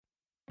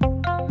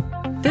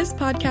This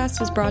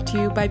podcast was brought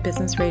to you by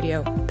Business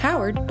Radio,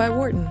 powered by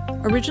Wharton,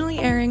 originally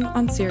airing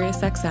on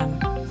SiriusXM.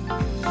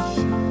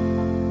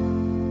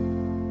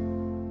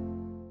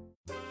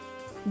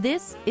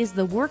 This is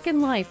the Work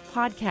and Life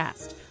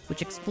podcast,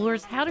 which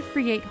explores how to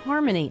create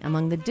harmony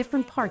among the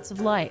different parts of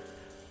life: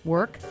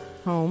 work,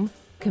 home,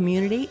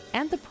 community,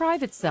 and the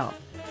private self,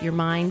 your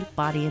mind,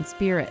 body, and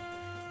spirit.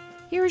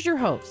 Here is your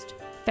host,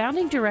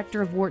 founding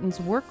director of Wharton's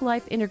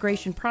Work-Life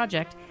Integration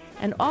Project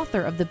and author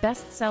of the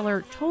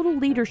bestseller Total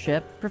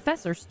Leadership,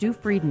 Professor Stu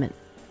Friedman.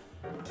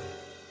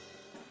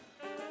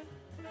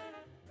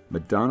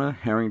 Madonna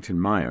Harrington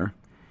Meyer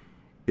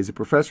is a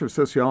professor of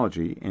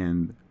sociology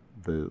and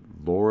the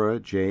Laura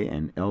J.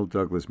 and L.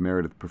 Douglas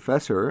Meredith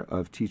Professor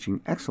of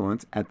Teaching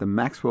Excellence at the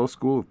Maxwell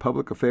School of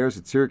Public Affairs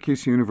at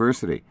Syracuse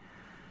University.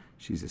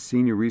 She's a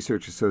senior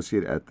research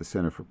associate at the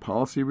Center for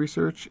Policy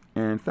Research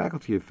and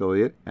faculty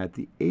affiliate at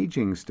the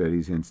Aging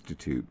Studies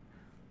Institute,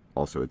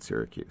 also at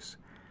Syracuse.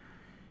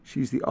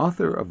 She's the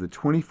author of the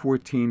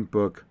 2014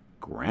 book,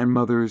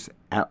 Grandmothers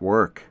at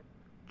Work,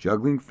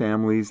 Juggling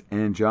Families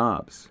and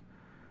Jobs,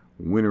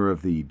 winner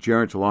of the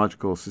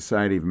Gerontological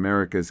Society of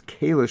America's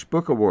Kalish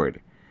Book Award,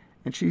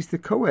 and she's the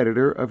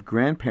co-editor of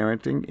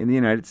Grandparenting in the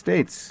United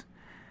States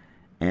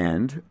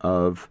and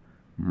of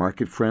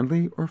Market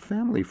Friendly or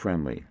Family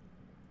Friendly,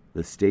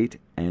 The State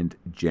and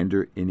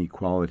Gender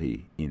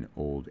Inequality in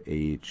Old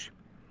Age,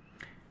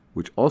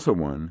 which also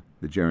won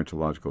the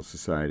Gerontological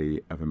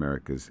Society of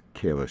America's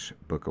Kalish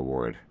Book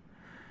Award.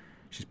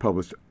 She's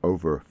published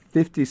over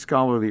 50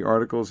 scholarly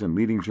articles in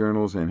leading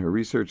journals, and her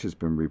research has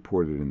been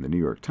reported in the New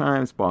York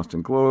Times,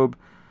 Boston Globe,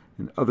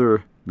 and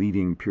other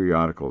leading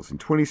periodicals. In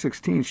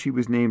 2016, she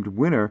was named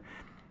winner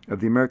of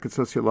the American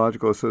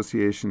Sociological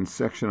Association's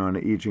section on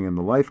Aging and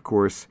the Life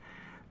course,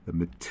 the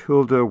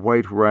Matilda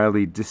White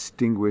Riley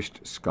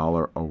Distinguished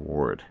Scholar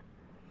Award.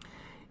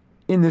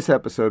 In this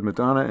episode,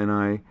 Madonna and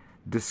I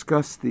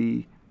discuss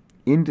the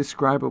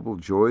indescribable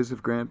joys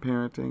of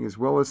grandparenting, as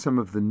well as some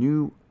of the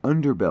new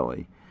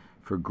underbelly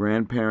for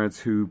grandparents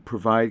who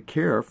provide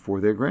care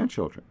for their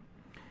grandchildren.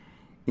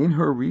 In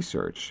her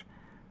research,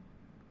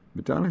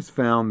 Madonna has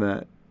found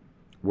that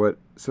what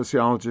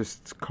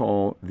sociologists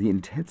call the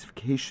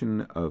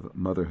intensification of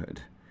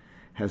motherhood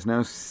has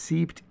now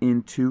seeped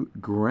into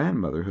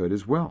grandmotherhood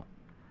as well.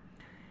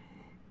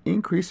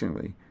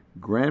 Increasingly,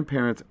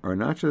 grandparents are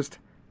not just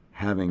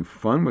having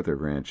fun with their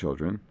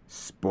grandchildren,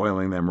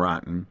 spoiling them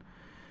rotten.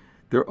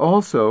 They're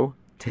also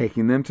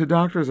taking them to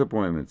doctor's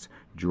appointments,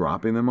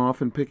 dropping them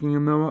off and picking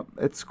them up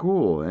at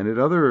school and at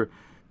other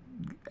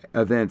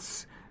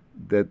events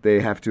that they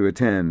have to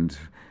attend,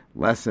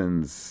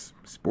 lessons,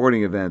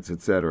 sporting events,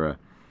 etc.,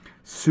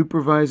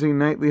 supervising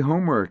nightly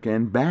homework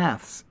and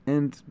baths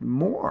and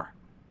more.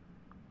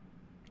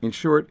 In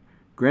short,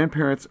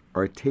 grandparents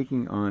are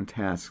taking on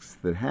tasks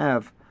that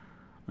have,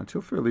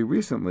 until fairly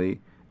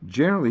recently,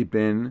 generally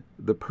been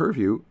the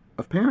purview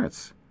of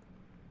parents.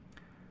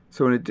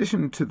 So in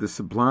addition to the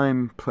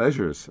sublime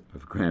pleasures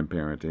of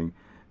grandparenting,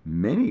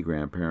 many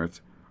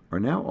grandparents are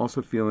now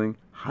also feeling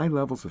high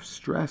levels of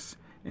stress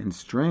and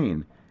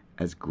strain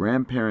as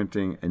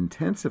grandparenting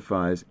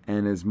intensifies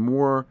and as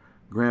more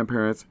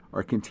grandparents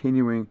are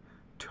continuing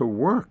to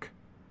work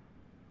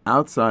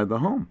outside the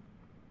home.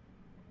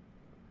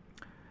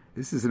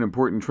 This is an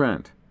important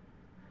trend.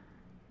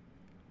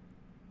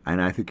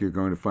 And I think you're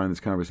going to find this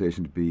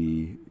conversation to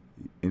be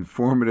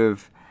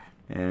informative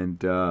and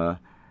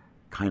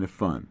kind of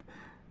fun.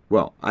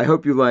 Well, I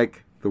hope you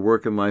like the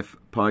Work and Life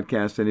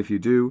podcast, and if you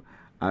do,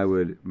 I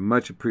would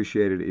much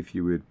appreciate it if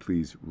you would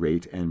please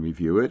rate and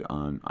review it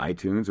on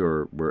iTunes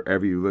or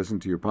wherever you listen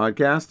to your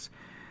podcasts,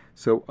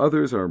 so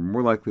others are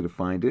more likely to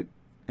find it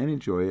and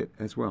enjoy it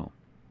as well.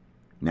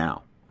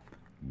 Now,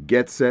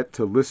 get set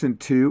to listen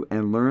to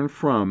and learn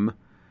from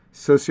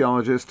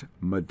sociologist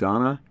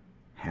Madonna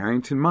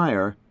Harrington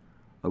Meyer,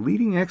 a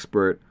leading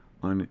expert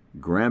on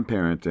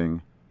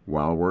grandparenting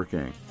while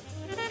working.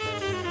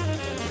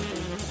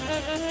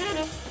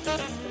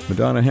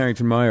 Madonna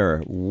Harrington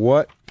Meyer,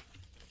 what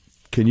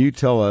can you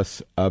tell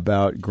us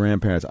about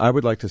grandparents? I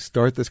would like to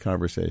start this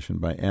conversation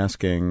by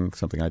asking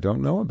something I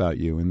don't know about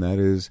you, and that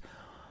is,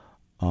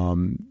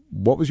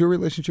 what was your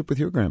relationship with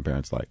your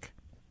grandparents like?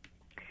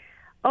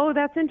 Oh,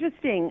 that's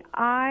interesting.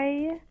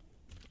 My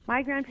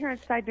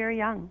grandparents died very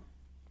young,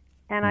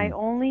 and I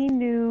only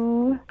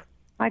knew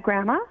my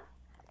grandma,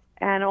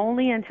 and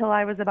only until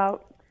I was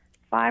about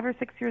 5 or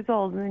 6 years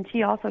old, and then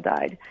she also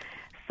died.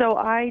 So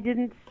I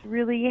didn't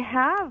really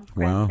have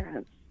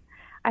grandparents.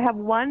 Wow. I have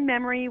one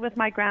memory with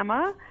my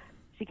grandma.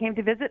 She came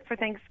to visit for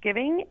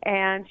Thanksgiving,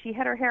 and she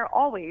had her hair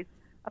always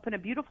up in a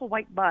beautiful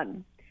white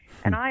bun.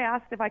 And I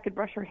asked if I could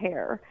brush her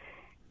hair,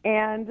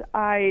 and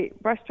I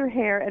brushed her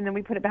hair, and then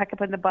we put it back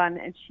up in the bun,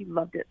 and she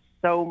loved it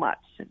so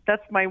much.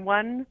 That's my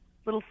one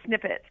little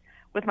snippet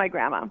with my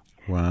grandma.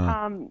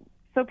 Wow.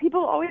 So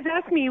people always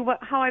ask me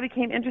how I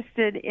became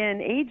interested in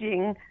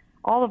aging.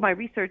 All of my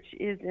research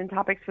is in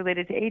topics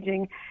related to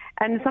aging,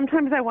 and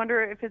sometimes I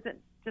wonder if it's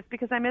just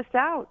because I missed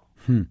out.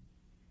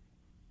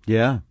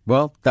 Yeah,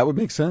 well, that would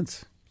make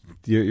sense.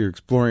 You're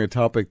exploring a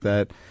topic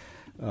that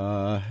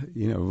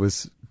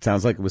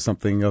sounds like it was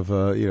something of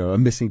a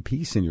missing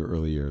piece in your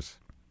early years.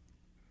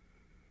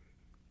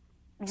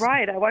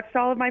 Right. I watched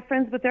all of my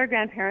friends with their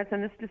grandparents,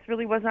 and this just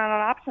really was not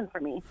an option for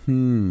me.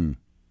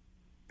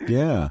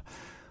 Yeah.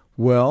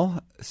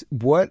 Well,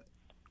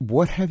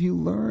 what have you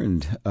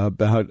learned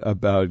about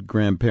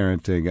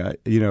grandparenting?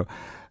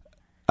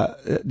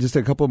 Just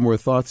a couple more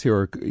thoughts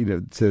here,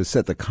 to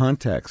set the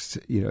context.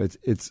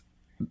 It's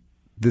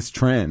this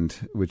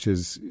trend, which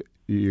is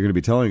you're going to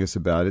be telling us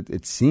about it.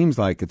 It seems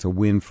like it's a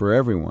win for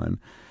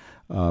everyone,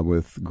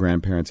 with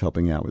grandparents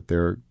helping out with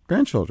their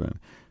grandchildren.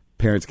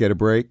 Parents get a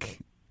break,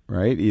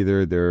 right?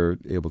 Either they're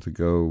able to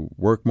go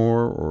work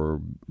more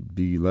or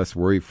be less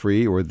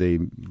worry-free, or they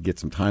get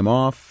some time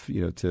off,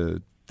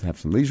 to have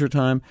some leisure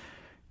time.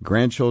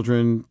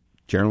 Grandchildren,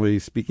 generally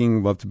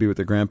speaking, love to be with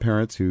their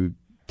grandparents, who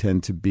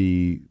tend to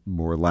be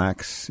more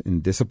lax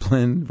in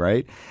discipline,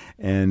 right?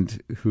 And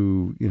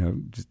who,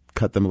 just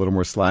cut them a little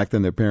more slack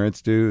than their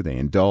parents do. They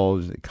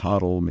indulge, they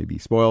coddle, maybe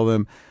spoil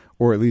them,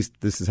 or at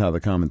least this is how the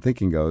common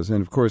thinking goes.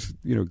 And of course,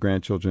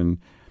 grandchildren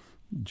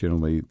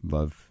generally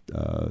love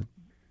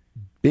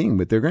being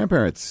with their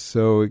grandparents.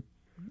 So,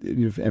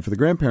 and for the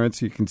grandparents,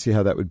 you can see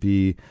how that would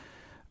be,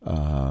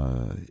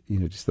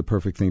 just the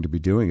perfect thing to be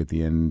doing in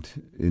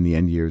the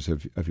end years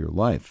of your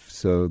life.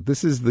 So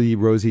this is the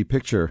rosy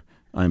picture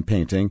I'm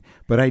painting,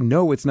 but I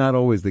know it's not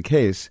always the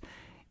case.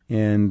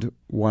 And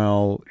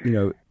while,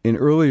 in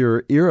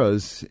earlier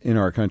eras in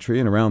our country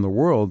and around the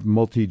world,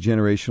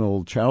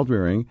 multi-generational child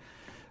rearing,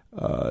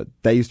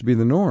 that used to be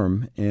the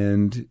norm.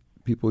 And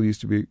people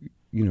used to be,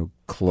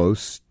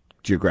 close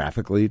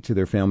geographically to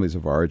their families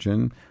of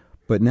origin.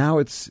 But now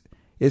it's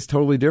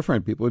totally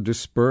different. People are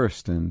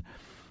dispersed, and,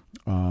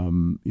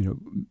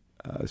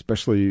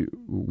 especially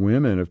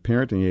women of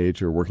parenting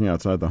age are working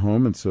outside the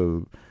home. And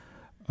so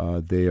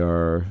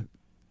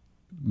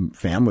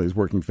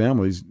working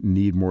families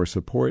need more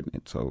support.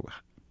 And so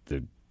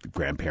the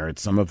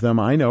grandparents, some of them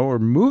I know, are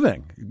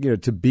moving,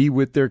 to be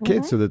with their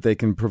kids so that they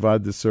can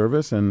provide the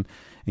service and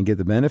get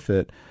the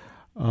benefit.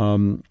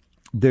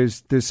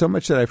 There's so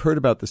much that I've heard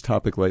about this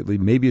topic lately.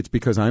 Maybe it's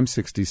because I'm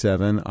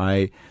 67.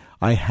 I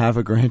have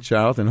a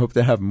grandchild and hope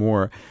to have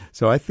more.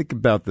 So I think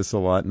about this a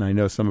lot, and I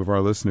know some of our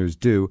listeners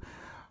do.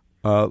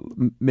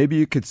 Maybe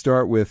you could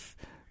start with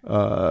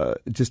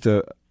just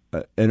an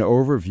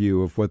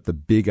overview of what the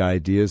big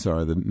ideas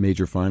are, the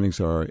major findings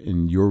are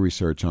in your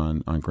research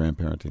on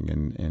grandparenting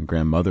and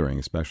grandmothering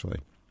especially.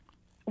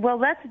 Well,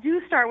 let's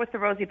start with the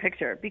rosy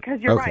picture, because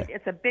you're right.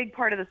 It's a big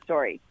part of the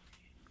story.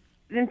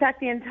 In fact,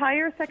 the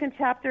entire second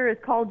chapter is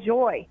called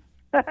Joy.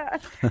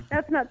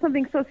 That's not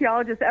something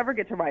sociologists ever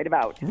get to write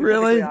about.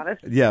 Really? To be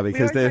honest. Yeah,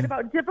 because we always write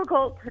about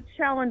difficult,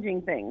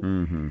 challenging things.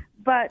 Mm-hmm.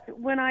 But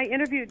when I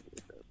interviewed,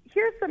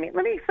 let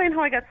me explain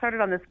how I got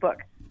started on this book.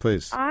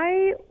 Please.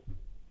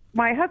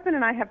 My husband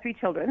and I have 3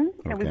 children,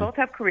 and we both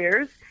have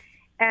careers.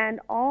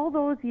 And all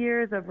those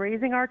years of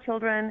raising our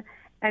children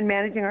and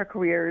managing our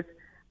careers,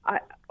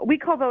 we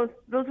call those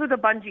were the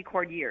bungee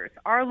cord years.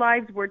 Our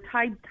lives were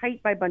tied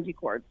tight by bungee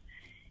cords.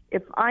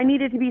 If I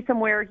needed to be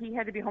somewhere, he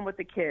had to be home with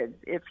the kids.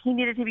 If he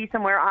needed to be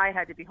somewhere, I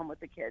had to be home with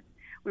the kids.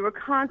 We were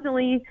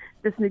constantly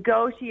just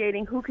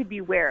negotiating who could be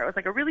where. It was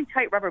like a really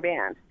tight rubber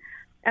band.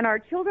 And our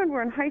children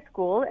were in high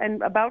school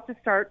and about to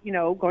start,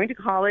 going to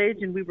college,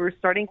 and we were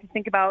starting to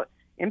think about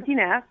empty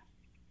nest.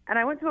 And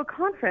I went to a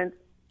conference,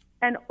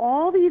 and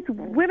all these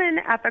women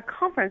at the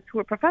conference who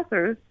were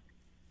professors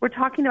were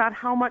talking about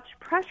how much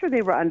pressure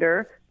they were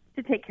under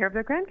to take care of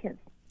their grandkids.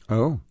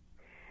 Oh.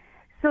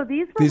 So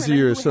these are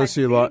your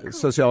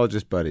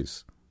sociologist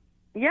buddies.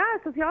 Yeah,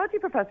 sociology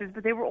professors,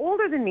 but they were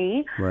older than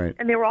me, right?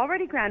 And they were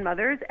already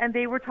grandmothers, and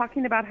they were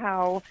talking about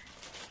how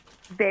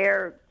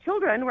their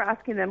children were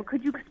asking them,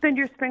 could you spend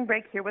your spring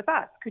break here with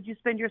us? Could you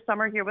spend your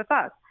summer here with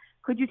us?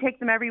 Could you take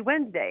them every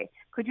Wednesday?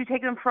 Could you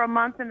take them for a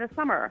month in the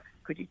summer?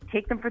 Could you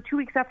take them for 2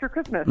 weeks after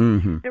Christmas?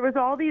 Mm-hmm. There was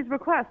all these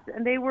requests,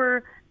 and they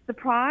were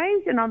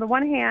surprised, and on the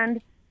one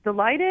hand,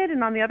 delighted,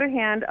 and on the other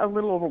hand, a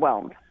little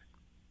overwhelmed.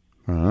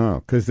 Oh,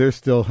 because they're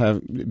still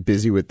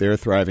busy with their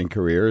thriving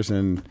careers,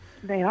 and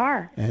they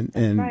are, and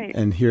right.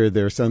 And here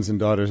their sons and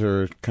daughters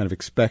are kind of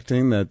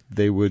expecting that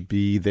they would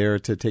be there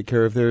to take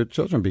care of their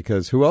children,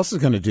 because who else is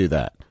going to do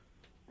that?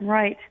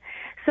 Right.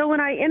 So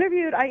when I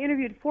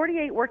interviewed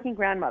 48 working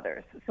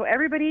grandmothers. So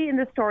everybody in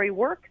this story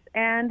works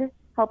and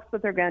helps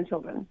with their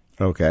grandchildren.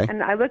 Okay.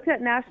 And I looked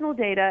at national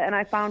data, and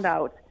I found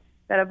out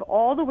that of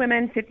all the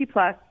women 50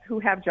 plus who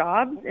have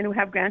jobs and who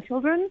have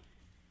grandchildren,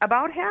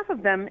 about half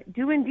of them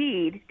do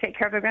indeed take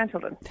care of their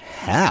grandchildren.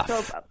 Half?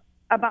 So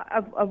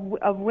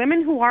of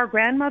women who are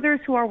grandmothers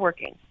who are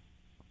working,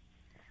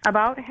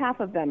 about half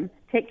of them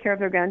take care of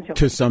their grandchildren.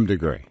 To some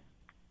degree.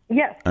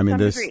 Yes, I mean,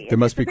 there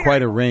must be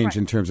quite a range right.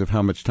 in terms of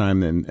how much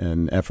time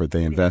and effort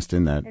they invest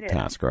in that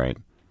task, right?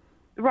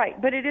 Right,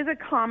 but it is a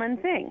common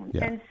thing.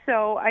 Yeah. And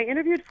so I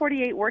interviewed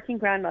 48 working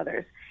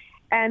grandmothers,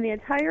 and the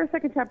entire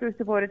second chapter is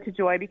devoted to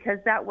joy, because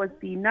that was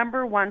the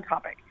number one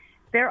topic.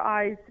 Their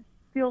eyes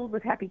filled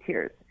with happy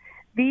tears.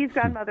 These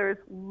grandmothers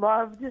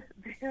loved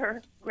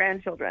their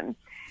grandchildren.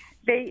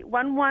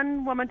 One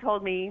woman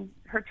told me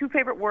her two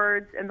favorite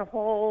words in the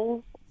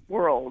whole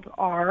world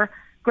are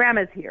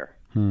 "Grandma's here,"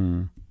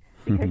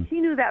 because she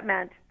knew that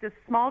meant this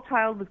small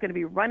child was going to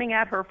be running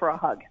at her for a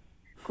hug.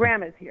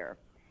 Grandma's here.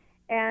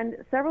 And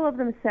several of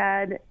them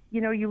said,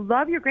 you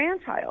love your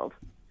grandchild,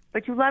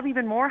 but you love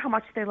even more how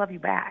much they love you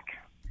back.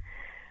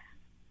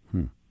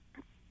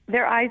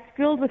 Their eyes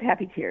filled with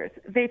happy tears.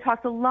 They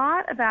talked a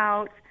lot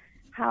about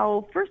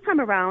how first time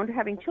around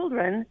having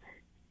children,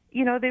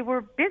 they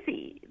were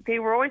busy. They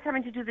were always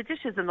having to do the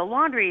dishes and the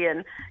laundry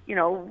and,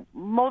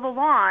 mow the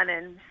lawn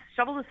and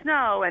shovel the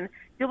snow and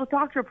deal with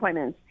doctor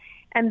appointments.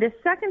 And this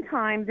second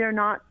time, they're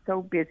not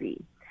so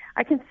busy.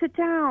 I can sit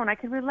down. I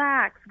can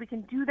relax. We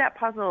can do that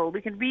puzzle.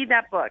 We can read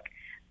that book.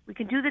 We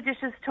can do the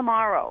dishes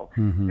tomorrow.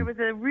 There was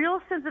a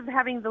real sense of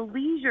having the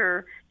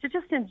leisure to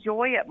just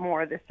enjoy it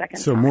more this second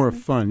time. So more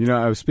fun.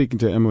 I was speaking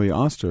to Emily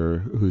Oster,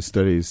 who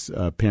studies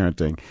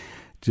parenting.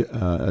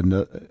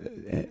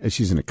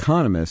 She's an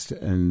economist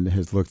and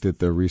has looked at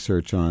the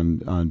research on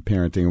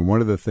parenting. And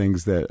one of the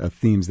things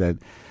themes that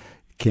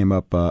came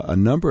up a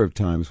number of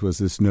times was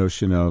this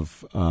notion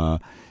of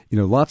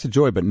lots of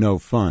joy but no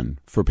fun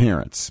for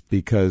parents,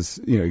 because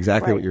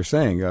exactly what you're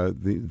saying,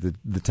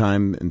 the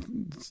time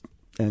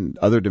and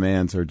other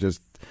demands are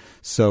just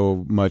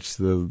so much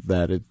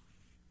that it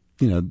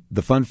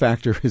the fun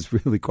factor is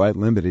really quite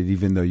limited,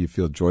 even though you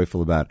feel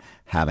joyful about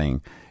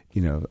having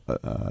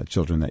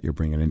children that you're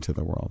bringing into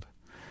the world.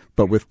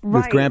 With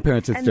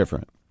grandparents, it's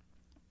different.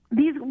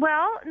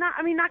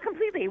 Not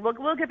completely.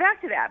 We'll get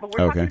back to that, but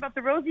we're talking about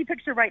the rosy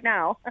picture right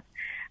now.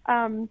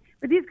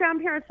 But these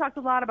grandparents talked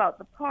a lot about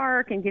the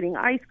park and getting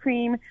ice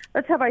cream.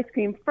 Let's have ice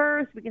cream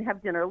first. We can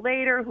have dinner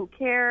later. Who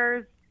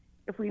cares?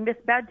 If we miss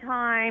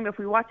bedtime, if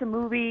we watch a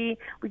movie,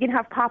 we can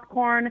have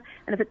popcorn.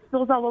 And if it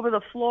spills all over the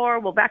floor,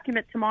 we'll vacuum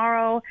it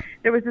tomorrow.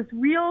 There was this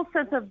real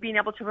sense of being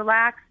able to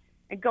relax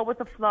and go with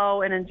the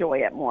flow and enjoy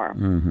it more.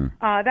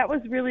 That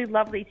was really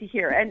lovely to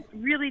hear. And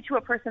really, to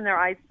a person, their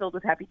eyes filled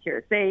with happy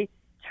tears. They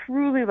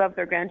truly love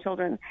their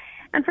grandchildren.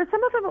 And for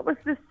some of them, it was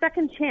this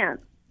second chance.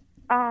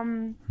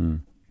 Some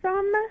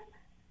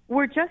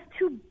were just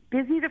too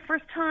busy the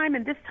first time,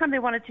 and this time they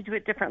wanted to do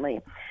it differently.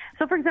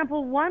 So, for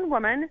example, one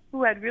woman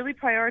who had really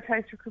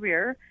prioritized her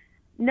career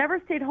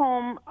never stayed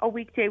home a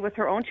weekday with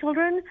her own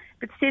children,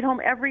 but stayed home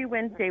every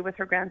Wednesday with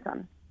her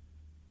grandson.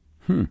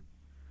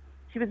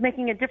 She was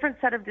making a different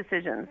set of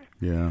decisions.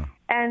 Yeah.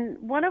 And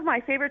one of my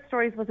favorite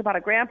stories was about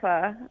a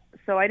grandpa.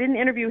 So I didn't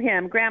interview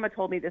him. Grandma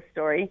told me this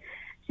story.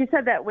 She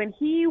said that when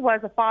he was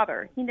a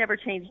father, he never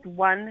changed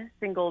one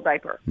single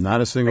diaper.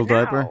 Not a single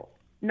diaper?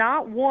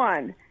 Not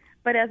one.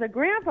 But as a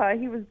grandpa,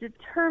 he was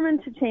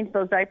determined to change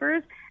those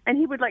diapers, and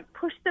he would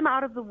push them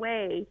out of the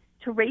way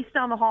to race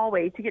down the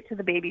hallway to get to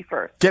the baby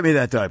first. Get me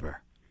that diaper.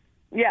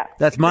 Yeah.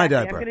 That's my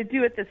diaper. I'm going to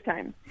do it this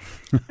time.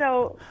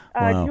 So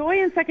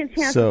joy and second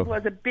chances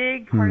was a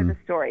big part of the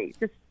story.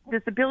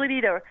 This ability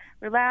to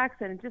relax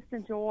and just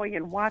enjoy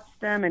and watch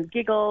them and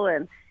giggle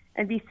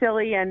and be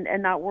silly and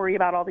not worry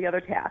about all the other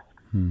tasks.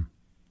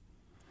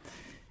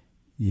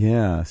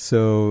 Yeah,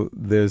 so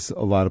there's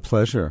a lot of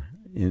pleasure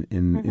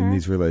in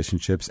these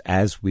relationships,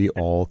 as we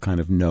all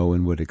kind of know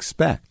and would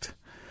expect.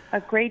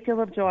 A great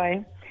deal of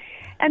joy.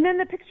 And then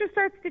the picture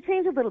starts to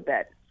change a little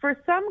bit. For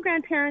some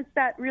grandparents,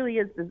 that really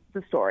is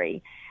the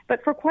story.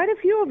 But for quite a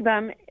few of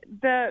them,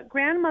 the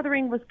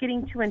grandmothering was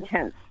getting too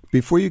intense.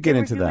 Before you get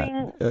into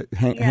that,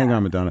 hang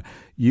on, Madonna.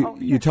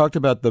 You talked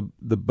about the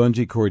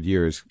bungee cord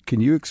years.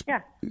 Can you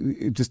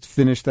just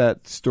finish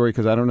that story?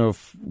 Because I don't know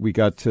if we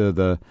got to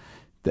the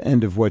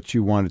end of what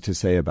you wanted to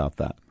say about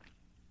that.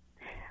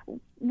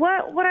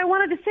 What I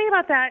wanted to say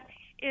about that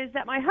is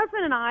that my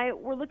husband and I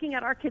were looking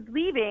at our kids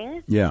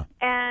leaving. Yeah.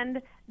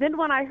 And then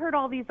when I heard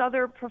all these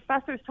other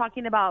professors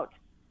talking about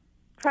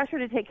pressure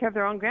to take care of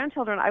their own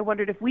grandchildren, I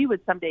wondered if we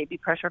would someday be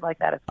pressured like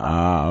that as well.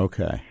 Ah,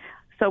 okay.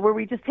 So were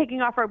we just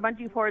taking off our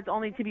bungee cords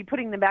only to be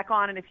putting them back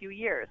on in a few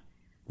years?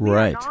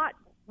 Right.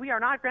 We are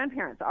not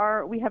grandparents.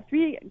 We have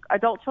 3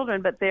 adult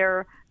children, but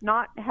they're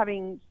not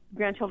having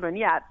grandchildren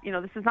yet.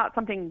 This is not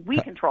something we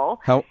control.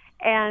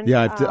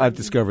 I've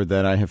discovered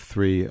that. I have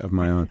 3 of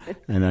my own,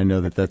 and I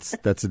know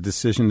that's a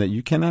decision that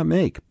you cannot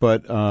make.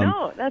 But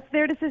no, that's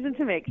their decision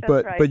to make.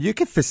 That's right. But you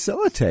can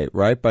facilitate,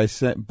 right, by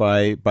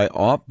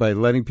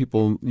letting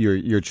people,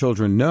 your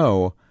children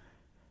know,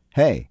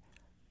 hey,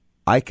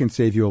 I can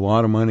save you a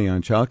lot of money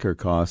on childcare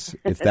costs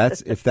if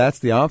that's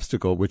the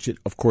obstacle, which it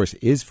of course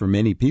is for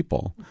many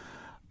people.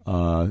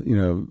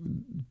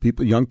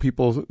 Young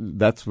people.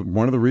 That's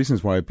one of the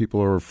reasons why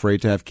people are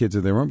afraid to have kids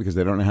of their own, because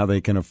they don't know how they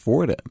can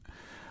afford it.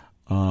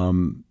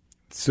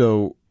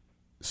 So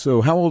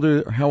how old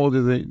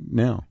are they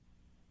now?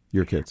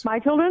 Your kids? My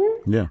children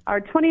are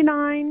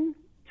 29,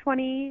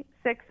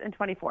 26, and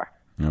 24.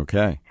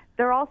 Okay.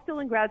 They're all still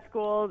in grad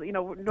school.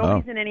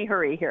 Nobody's in any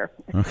hurry here.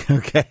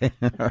 Okay.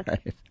 All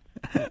right.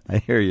 I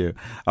hear you.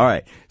 All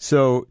right.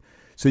 So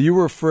you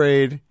were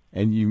afraid,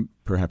 and you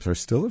perhaps are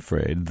still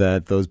afraid,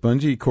 that those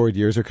bungee cord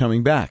years are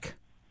coming back.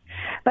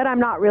 But I'm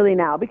not really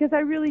now, because I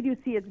really do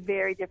see it's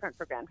very different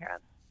for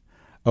grandparents.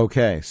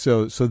 Okay.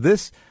 So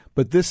this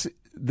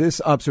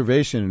this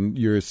observation,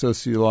 your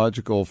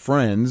sociological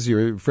friends,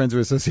 your friends who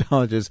are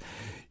sociologists,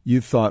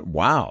 you thought,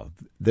 wow,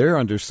 they're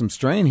under some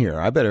strain here.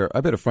 I better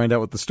find out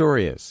what the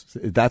story is.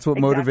 That's what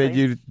motivated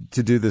you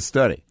to do this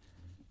study.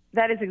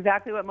 That is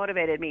exactly what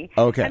motivated me.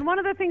 Okay. And one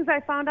of the things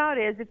I found out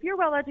is if you're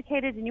well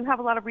educated and you have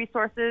a lot of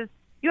resources,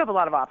 you have a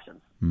lot of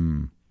options.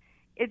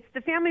 It's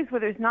the families where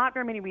there's not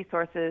very many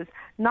resources,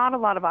 not a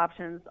lot of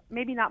options,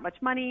 maybe not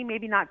much money,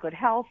 maybe not good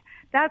health.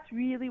 That's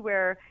really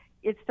where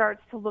it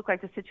starts to look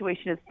like the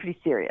situation is pretty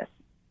serious.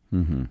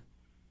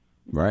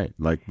 Right,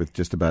 like with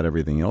just about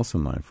everything else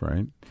in life,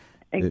 right?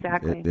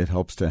 Exactly. It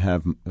helps to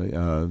have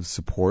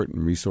support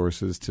and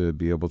resources to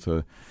be able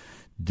to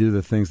do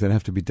the things that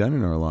have to be done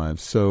in our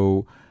lives.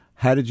 So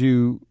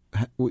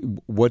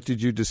what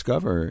did you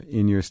discover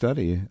in your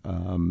study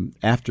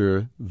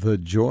after the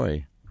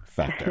joy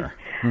factor?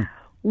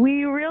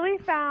 We really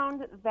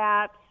found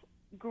that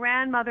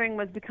grandmothering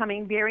was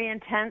becoming very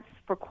intense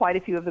for quite a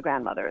few of the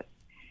grandmothers.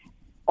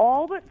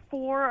 All but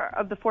 4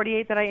 of the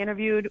 48 that I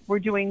interviewed were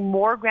doing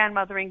more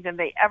grandmothering than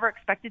they ever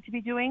expected to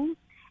be doing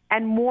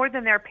and more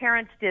than their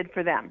parents did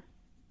for them.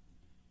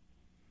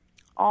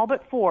 All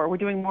but 4 were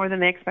doing more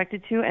than they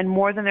expected to and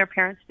more than their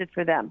parents did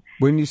for them.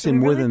 When you say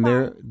more than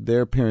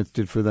their parents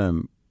did for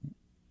them.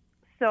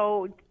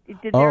 So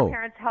did their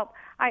parents help?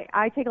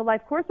 I take a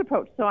life course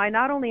approach. So I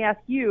not only ask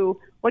you,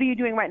 what are you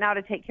doing right now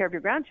to take care of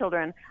your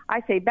grandchildren?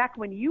 I say, back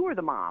when you were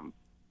the mom,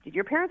 did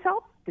your parents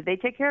help? Did they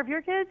take care of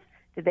your kids?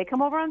 Did they come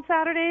over on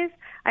Saturdays?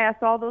 I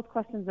asked all those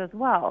questions as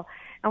well.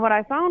 And what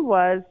I found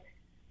was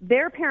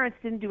their parents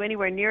didn't do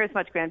anywhere near as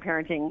much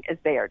grandparenting as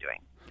they are doing.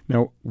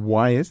 Now,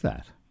 why is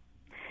that?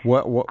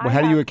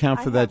 How do you account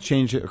for that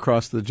change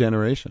across the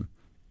generation?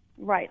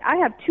 Right. I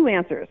have 2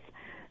 answers.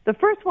 The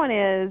first one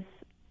is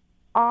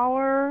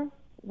our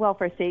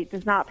welfare state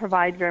does not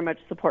provide very much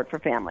support for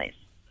families.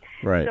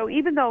 Right. So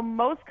even though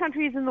most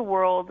countries in the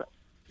world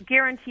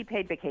guarantee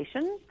paid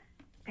vacation,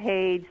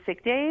 paid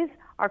sick days,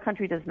 our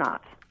country does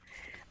not.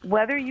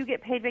 Whether you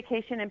get paid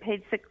vacation and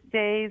paid sick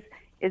days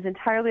is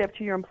entirely up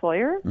to your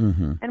employer.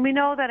 And we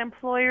know that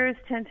employers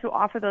tend to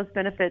offer those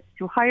benefits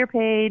to higher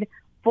paid,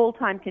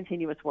 full-time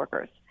continuous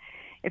workers.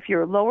 If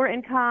you're lower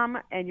income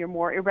and you're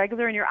more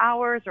irregular in your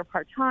hours or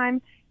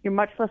part-time, you're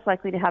much less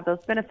likely to have those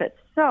benefits.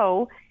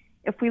 So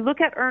if we look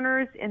at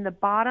earners in the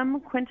bottom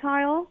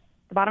quintile,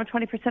 the bottom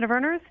 20% of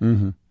earners,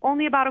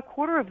 only about a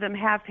quarter of them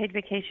have paid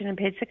vacation and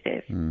paid sick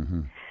days.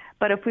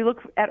 But if we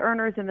look at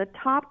earners in the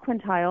top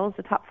quintiles,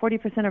 the top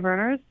 40% of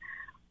earners,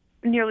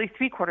 nearly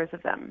 3/4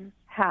 of them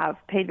have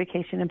paid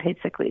vacation and paid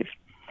sick leave.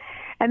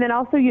 And then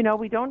also,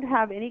 we don't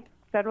have any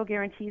federal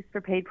guarantees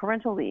for paid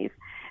parental leave.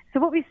 So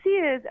what we see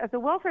is, as a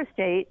welfare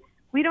state,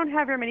 we don't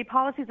have very many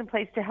policies in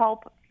place to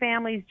help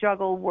families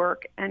juggle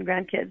work and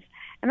grandkids.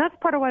 And that's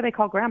part of why they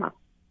call grandma.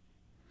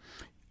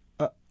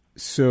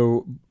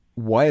 So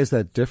why is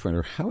that different,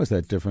 or how is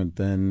that different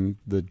than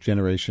the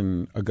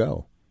generation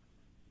ago?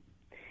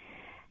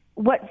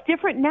 What's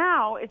different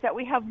now is that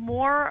we have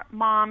more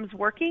moms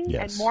working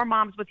and more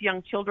moms with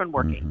young children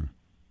working.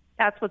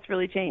 That's what's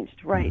really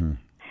changed, right?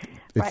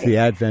 It's the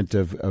advent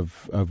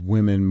of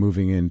women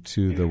moving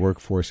into the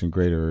workforce in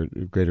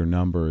greater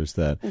numbers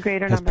that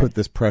has put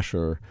this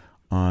pressure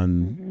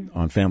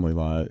on family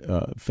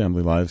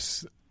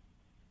lives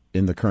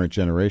in the current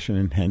generation,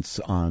 and hence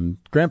on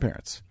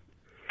grandparents.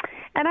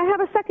 And I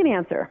have a second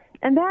answer,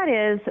 and that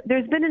is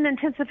there's been an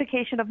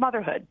intensification of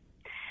motherhood.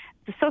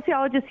 The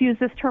sociologists use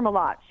this term a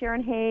lot.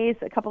 Sharon Hayes,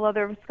 a couple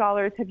other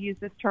scholars have used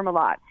this term a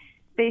lot.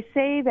 They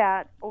say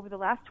that over the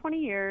last 20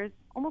 years,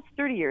 almost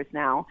 30 years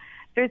now,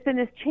 there's been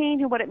this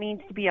change in what it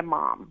means to be a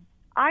mom.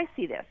 I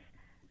see this.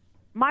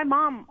 My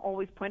mom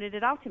always pointed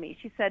it out to me.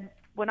 She said,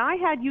 when I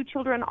had you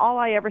children, all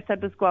I ever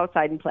said was go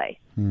outside and play.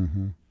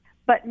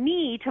 But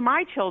me, to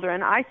my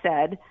children, I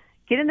said,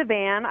 get in the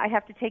van. I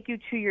have to take you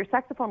to your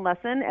saxophone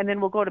lesson, and then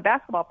we'll go to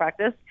basketball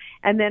practice,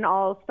 and then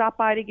I'll stop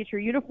by to get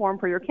your uniform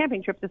for your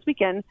camping trip this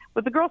weekend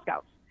with the Girl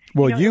Scouts.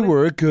 Well, you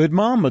were a good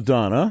mom,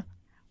 Madonna.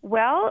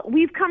 Well,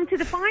 we've come to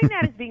define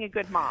that as being a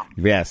good mom.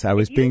 Yes, I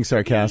was being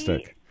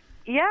sarcastic.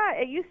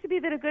 It used to be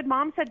that a good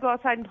mom said go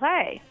outside and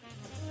play.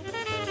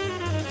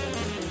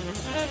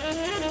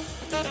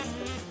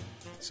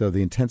 So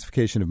the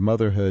intensification of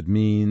motherhood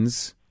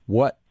means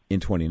what in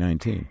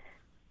 2019?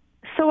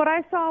 So what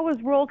I saw was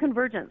role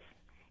convergence.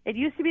 It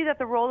used to be that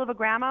the role of a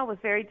grandma was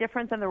very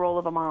different than the role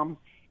of a mom.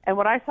 And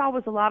what I saw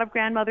was a lot of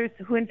grandmothers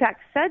who, in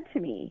fact, said to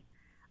me,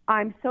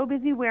 I'm so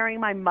busy wearing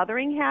my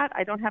mothering hat,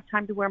 I don't have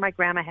time to wear my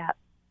grandma hat.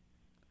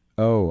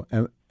 Oh,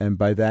 and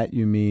by that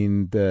you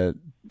mean that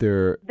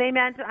They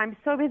meant I'm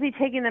so busy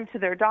taking them to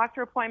their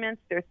doctor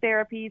appointments, their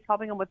therapies,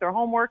 helping them with their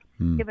homework,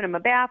 giving them a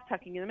bath,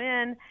 tucking them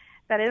in,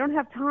 that I don't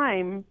have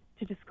time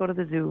to just go to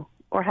the zoo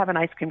or have an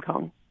ice cream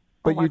cone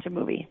or watch a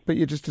movie. But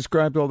you just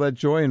described all that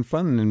joy and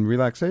fun and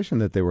relaxation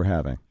that they were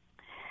having.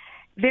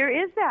 There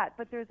is that,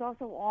 but there's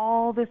also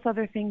all this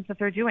other things that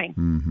they're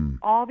doing.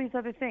 All these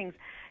other things.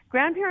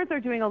 Grandparents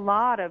are doing a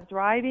lot of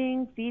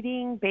driving,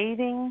 feeding,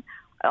 bathing,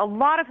 a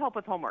lot of help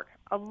with homework,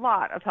 a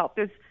lot of help.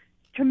 There's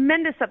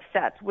tremendous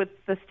upset with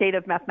the state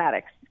of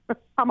mathematics.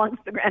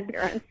 amongst the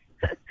grandparents.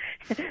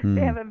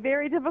 They have a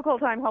very difficult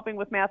time helping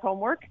with math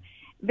homework.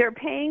 They're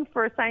paying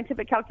for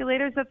scientific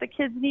calculators that the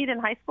kids need in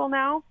high school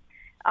now.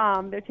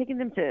 They're taking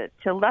them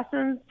to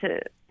lessons,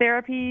 to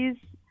therapies,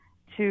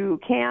 to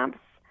camps.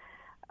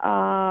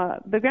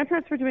 The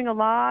grandparents were doing a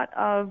lot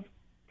of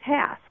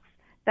tasks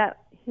that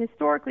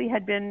historically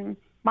had been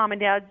mom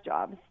and dad's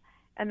jobs,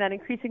 and that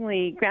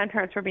increasingly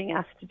grandparents were being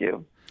asked to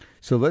do.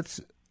 So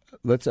let's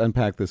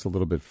unpack this a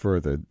little bit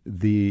further.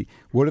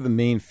 What are the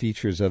main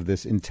features of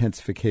this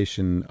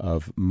intensification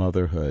of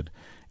motherhood?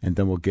 And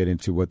then we'll get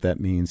into what that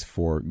means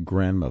for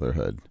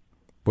grandmotherhood.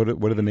 What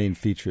are the main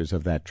features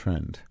of that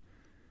trend?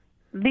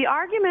 The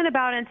argument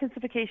about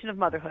intensification of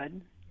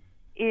motherhood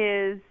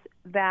is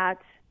that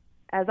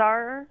as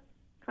our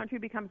country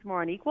becomes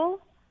more unequal,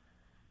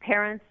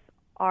 parents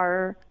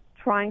are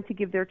trying to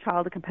give their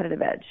child a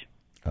competitive edge.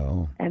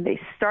 Oh. And they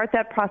start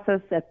that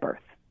process at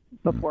birth,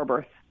 before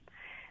birth.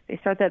 They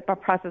start that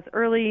process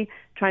early,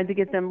 trying to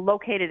get them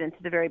located into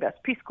the very best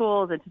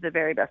preschools, into the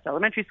very best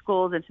elementary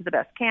schools, into the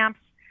best camps.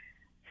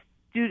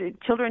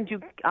 Children do,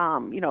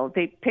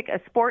 they pick a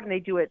sport and they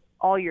do it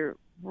all year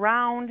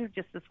round,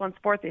 just this one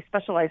sport. They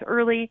specialize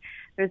early.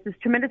 There's this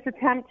tremendous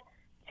attempt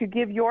to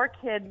give your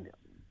kid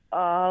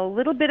a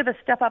little bit of a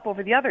step up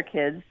over the other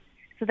kids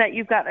so that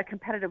you've got a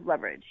competitive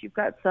leverage. You've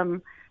got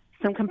some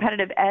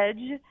competitive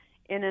edge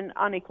in an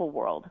unequal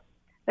world.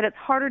 That it's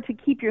harder to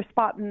keep your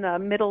spot in the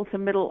middle to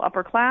middle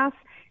upper class,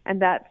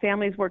 and that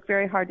families work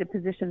very hard to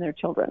position their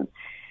children.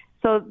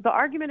 So the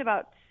argument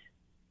about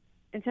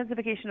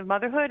intensification of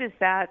motherhood is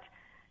that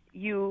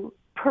you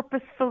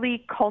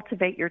purposefully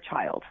cultivate your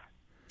child.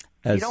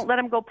 You don't let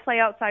them go play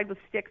outside with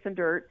sticks and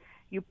dirt.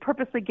 You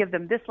purposely give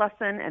them this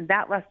lesson and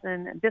that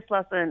lesson and this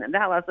lesson and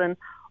that lesson,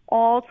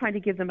 all trying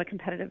to give them a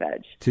competitive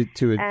edge.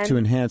 To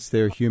enhance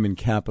their human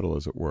capital,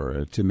 as it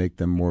were, to make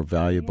them more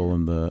valuable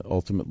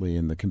ultimately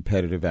in the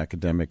competitive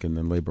academic and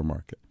then labor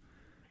market.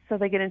 So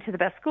they get into the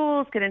best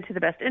schools, get into the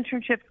best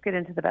internships, get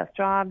into the best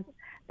jobs.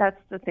 That's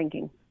the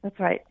thinking. That's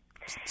right.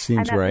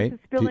 Seems right. And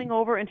that's spilling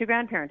over into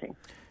grandparenting.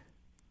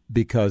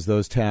 Because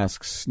those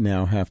tasks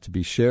now have to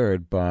be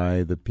shared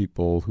by the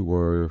people who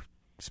are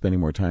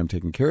spending more time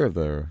taking care of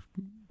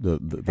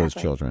those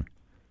children.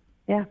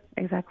 Yeah,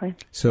 exactly.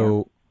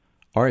 So,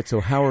 all right,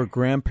 so how are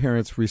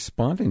grandparents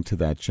responding to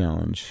that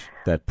challenge,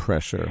 that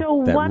pressure,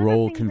 that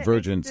role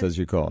convergence, as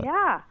you call it?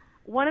 Yeah.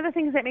 One of the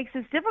things that makes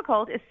this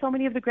difficult is so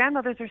many of the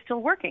grandmothers are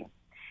still working.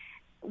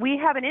 We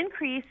have an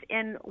increase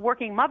in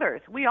working mothers.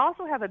 We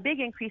also have a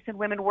big increase in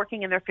women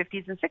working in their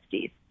 50s and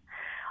 60s.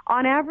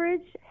 On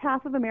average,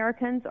 half of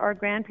Americans are a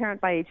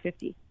grandparent by age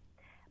 50,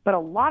 but a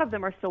lot of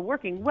them are still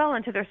working well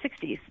into their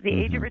 60s. The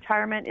age of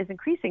retirement is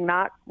increasing,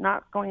 not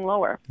going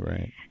lower.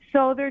 Right.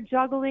 So they're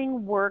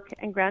juggling work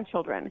and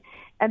grandchildren.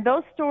 And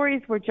those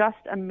stories were just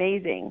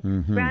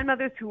amazing.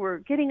 Grandmothers who were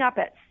getting up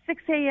at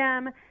 6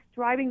 a.m.,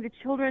 driving the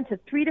children to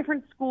 3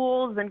 different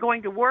schools, then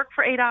going to work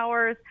for 8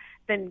 hours,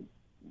 then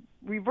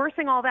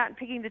reversing all that and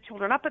picking the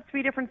children up at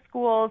 3 different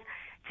schools,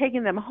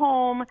 taking them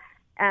home,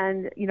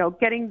 and,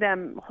 getting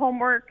them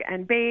homework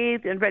and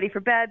bathed and ready for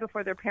bed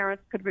before their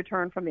parents could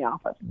return from the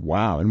office.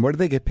 Wow. And what do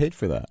they get paid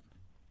for that?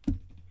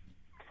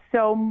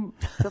 So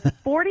the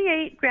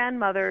 48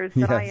 grandmothers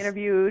that I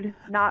interviewed,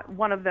 not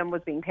one of them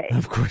was being paid.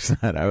 Of course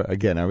not.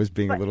 I was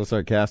being a little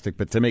sarcastic,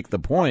 but to make the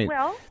point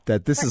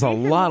that this is a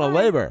lot of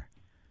labor.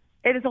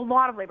 It is a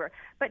lot of labor.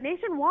 But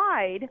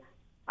nationwide,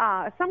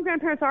 some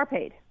grandparents are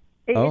paid.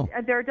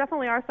 There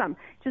definitely are some.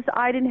 Just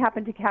I didn't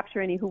happen to capture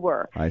any who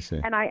were. I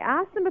see. And I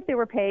asked them if they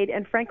were paid,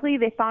 and frankly,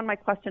 they found my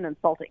question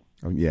insulting.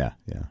 Oh, yeah.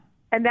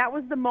 And that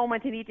was the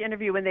moment in each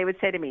interview when they would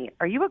say to me,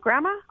 "Are you a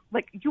grandma?"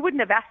 Like, you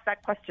wouldn't have asked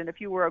that question if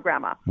you were a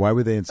grandma. Why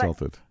were they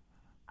insulted?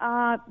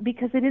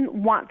 Because they didn't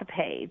want the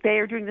pay. They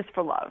are doing this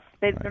for love.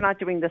 They're not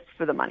doing this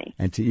for the money.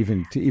 And to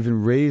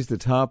even raise the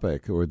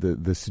topic or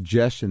the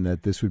suggestion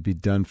that this would be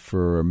done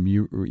for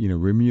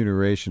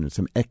remuneration or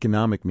some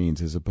economic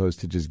means as opposed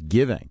to just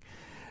giving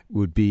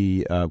would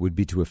be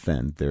to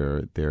offend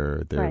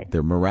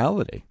their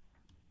morality.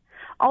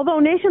 Although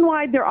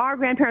nationwide there are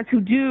grandparents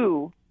who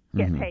do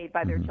get paid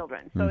by their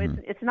children, so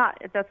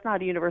that's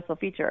not a universal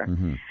feature.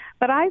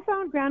 But I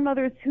found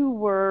grandmothers who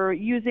were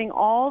using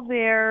all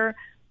their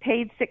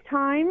paid sick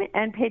time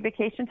and paid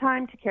vacation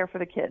time to care for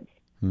the kids,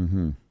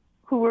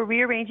 who were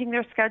rearranging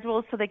their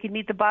schedules so they could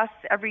meet the bus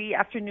every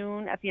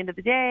afternoon at the end of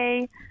the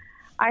day.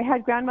 I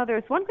had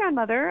grandmothers. One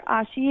grandmother,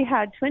 she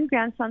had twin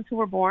grandsons who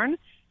were born.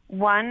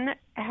 One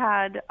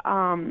had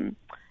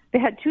they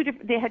had two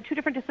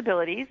different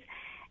disabilities,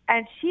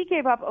 and she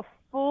gave up a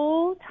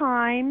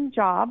full-time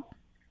job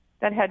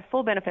that had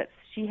full benefits.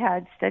 She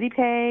had steady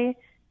pay,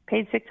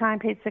 paid sick time,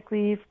 paid sick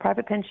leave,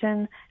 private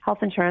pension, health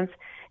insurance.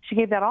 She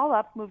gave that all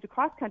up, moved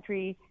across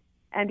country,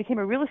 and became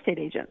a real estate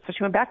agent. So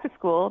she went back to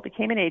school,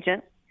 became an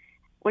agent,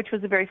 which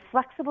was a very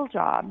flexible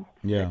job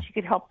that she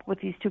could help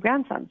with these two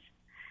grandsons.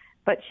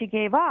 But she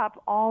gave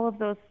up all of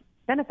those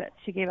benefits.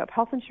 She gave up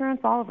health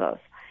insurance, all of those,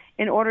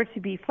 in order to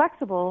be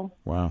flexible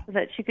so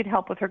that she could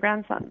help with her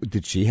grandson.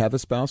 Did she have a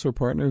spouse or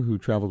partner who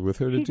traveled with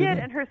her to do that? She did,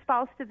 and her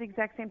spouse did the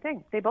exact same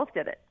thing. They both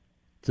did it.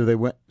 So they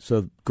went.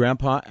 So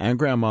Grandpa and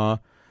Grandma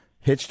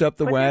hitched up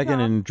the wagon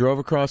and drove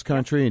across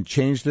country and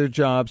changed their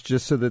jobs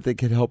just so that they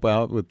could help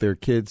out with their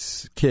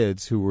kids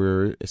who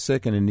were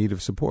sick and in need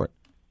of support.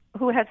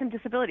 Who had some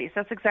disabilities.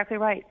 That's exactly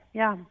right.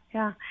 Yeah.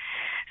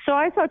 So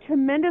I saw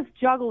tremendous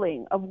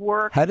juggling of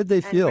work. How did they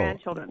feel,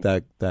 grandchildren.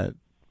 that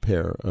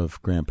pair of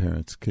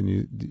grandparents?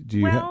 Do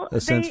you have a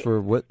sense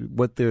for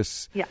what their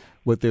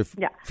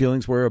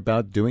feelings were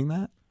about doing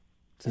that?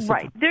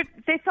 Right.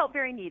 They felt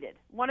very needed.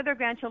 One of their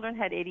grandchildren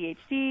had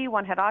ADHD,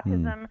 one had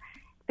autism.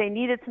 They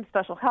needed some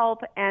special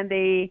help, and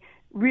they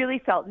really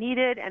felt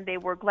needed, and they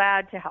were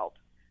glad to help.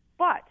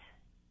 But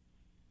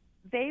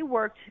they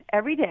worked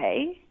every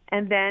day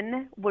and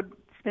then would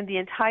spend the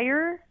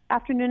entire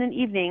afternoon and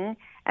evening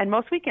and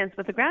most weekends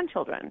with the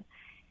grandchildren.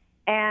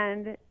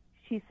 And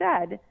she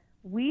said,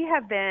 we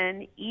have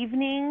been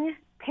evening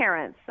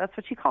parents. That's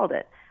what she called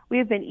it. We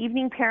have been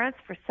evening parents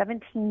for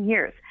 17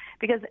 years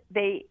because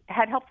they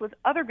had helped with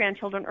other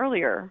grandchildren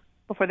earlier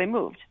before they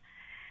moved.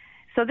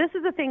 So this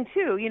is the thing,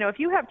 too. If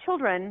you have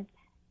children,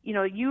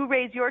 you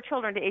raise your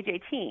children to age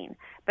 18.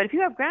 But if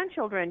you have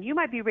grandchildren, you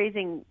might be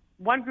raising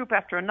one group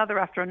after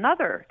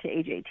another to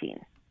age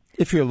 18.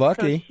 If you're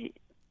lucky.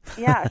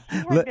 So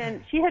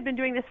she had been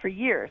doing this for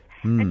years.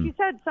 And she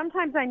said,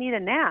 sometimes I need a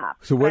nap,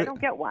 but I don't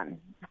get one.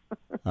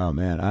 Oh,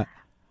 man,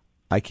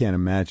 I can't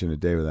imagine a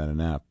day without a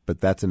nap, but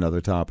that's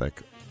another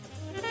topic.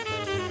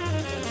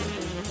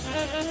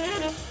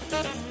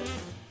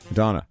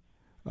 Donna,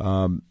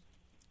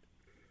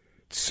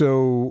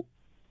 so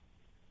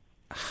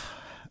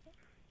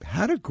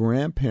how do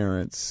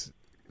grandparents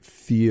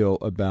feel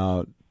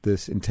about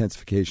this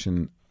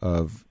intensification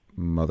of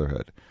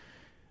motherhood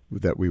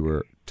that we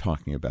were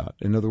talking about?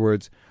 In other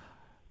words,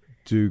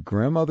 do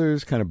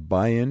grandmothers kind of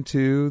buy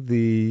into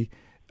the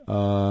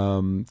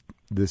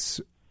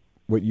this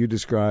what you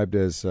described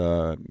as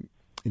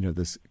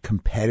this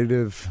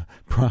competitive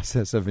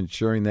process of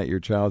ensuring that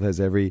your child has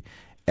every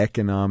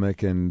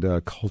economic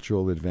and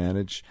cultural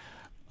advantage,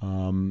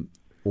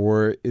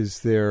 or is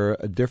there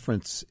a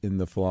difference in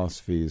the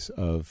philosophies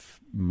of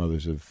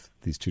mothers of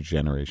these two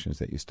generations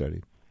that you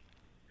studied?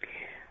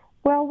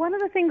 Well, one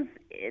of the things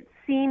it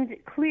seemed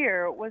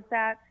clear was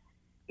that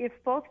if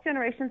both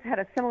generations had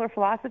a similar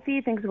philosophy,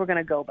 things were going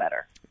to go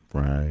better.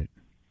 Right.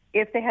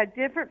 If they had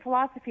different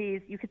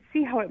philosophies, you could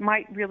see how it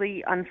might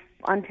really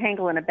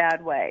untangle in a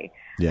bad way.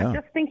 Yeah. I'm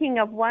just thinking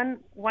of one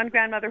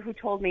grandmother who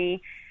told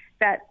me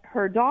that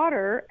her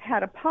daughter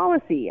had a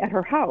policy at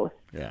her house.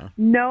 Yeah.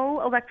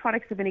 No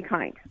electronics of any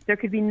kind. There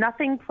could be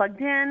nothing plugged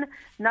in,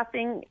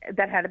 nothing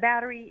that had a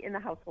battery in the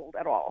household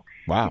at all.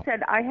 Wow. She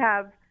said, I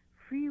have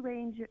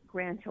free-range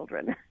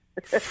grandchildren.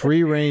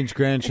 Free-range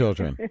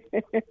grandchildren.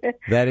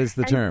 That is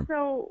the term.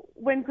 So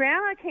when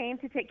Grandma came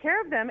to take care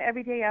of them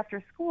every day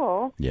after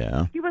school,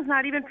 she was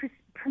not even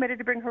permitted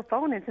to bring her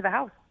phone into the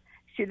house.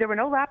 There were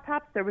no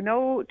laptops. There were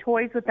no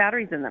toys with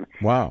batteries in them.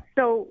 Wow.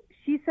 So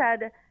she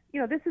said,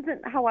 this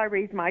isn't how I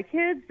raise my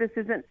kids. This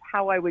isn't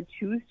how I would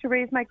choose to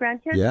raise my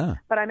grandkids. Yeah.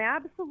 But I'm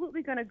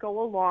absolutely going to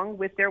go along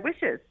with their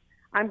wishes.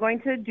 I'm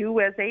going to do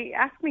as they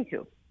ask me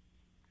to.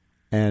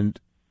 And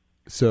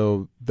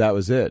so that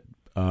was it.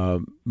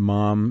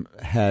 Mom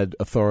had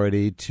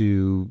authority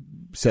to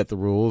set the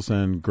rules,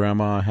 and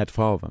Grandma had to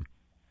follow them.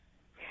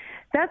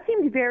 That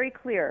seemed very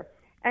clear.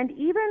 And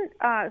even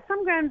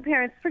some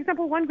grandparents, for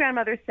example, one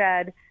grandmother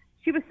said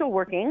she was still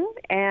working,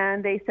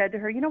 and they said to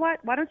her, you know what,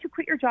 why don't you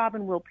quit your job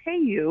and we'll pay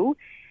you,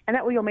 and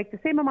that way you'll make the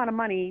same amount of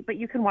money, but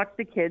you can watch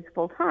the kids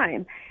full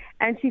time.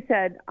 And she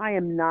said, I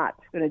am not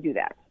going to do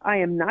that. I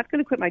am not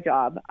going to quit my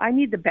job. I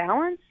need the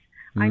balance.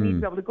 I need to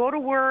be able to go to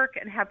work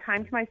and have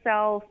time to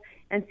myself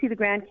and see the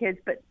grandkids,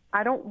 but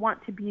I don't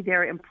want to be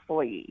their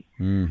employee.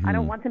 Mm-hmm. I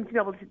don't want them to be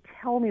able to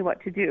tell me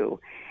what to do.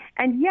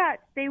 And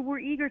yet they were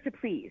eager to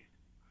please.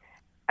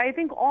 I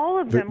think all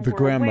of them were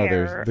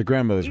aware. The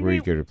grandmothers were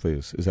eager to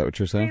please. Is that what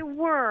you're saying? They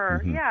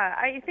were, yeah.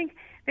 I think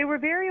they were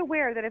very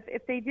aware that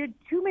if they did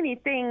too many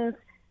things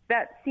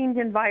that seemed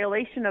in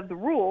violation of the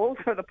rules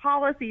or the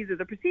policies or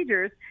the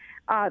procedures,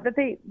 that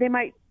they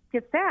might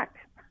get sacked,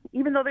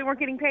 even though they weren't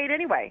getting paid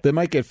anyway. They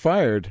might get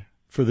fired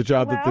for the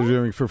job that they're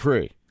doing for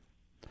free.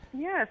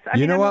 Yes.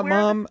 You know what,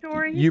 Mom?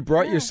 You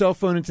brought your cell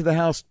phone into the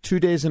house 2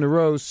 days in a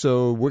row,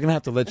 so we're going to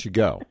have to let you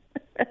go.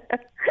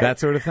 That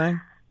sort of thing?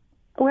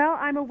 Well,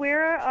 I'm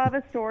aware of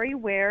a story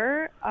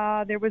where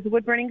there was a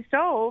wood-burning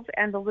stove,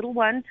 and the little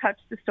one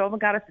touched the stove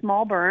and got a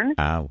small burn.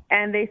 Ow.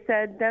 And they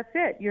said, that's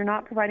it. You're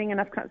not providing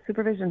enough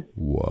supervision.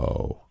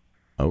 Whoa.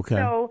 Okay.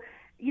 So,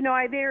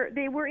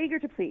 they were eager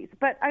to please.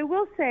 But I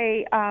will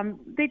say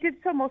they did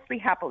so mostly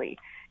happily.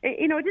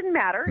 It didn't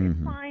matter. Mm-hmm.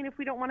 It's fine if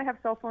we don't want to have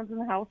cell phones in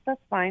the house.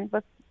 That's fine.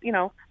 Let's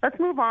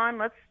move on.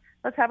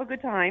 Let's have a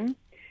good time.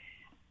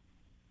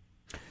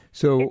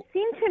 So it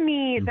seemed to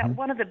me that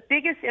one of the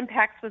biggest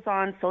impacts was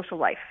on social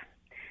life.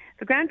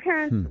 The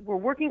grandparents were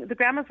working, the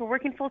grandmas were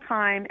working full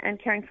time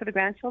and caring for the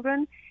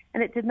grandchildren,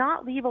 and it did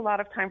not leave a lot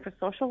of time for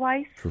social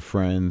life. For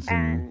friends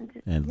and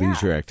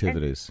leisure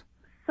activities. And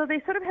so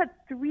they sort of had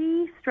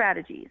three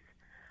strategies.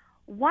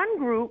 One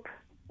group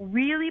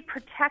really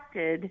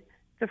protected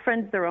to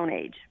friends their own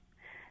age.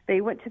 They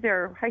went to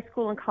their high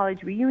school and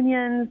college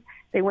reunions.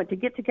 They went to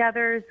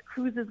get-togethers,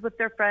 cruises with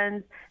their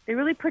friends. They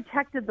really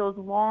protected those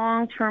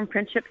long-term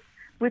friendships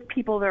with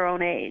people their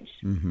own age.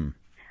 Mm-hmm.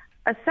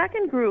 A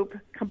second group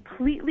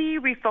completely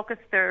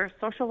refocused their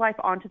social life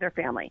onto their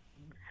family.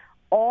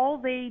 All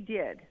they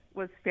did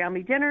was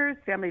family dinners,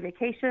 family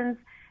vacations.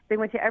 They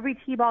went to every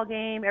t-ball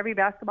game, every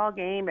basketball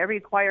game, every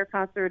choir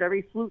concert,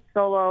 every flute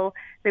solo.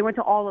 They went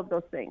to all of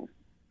those things.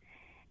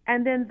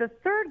 And then the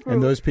third group...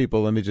 And those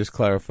people, let me just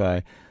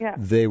clarify, yeah,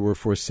 they were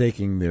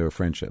forsaking their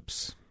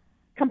friendships.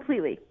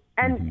 Completely.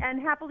 And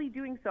happily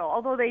doing so,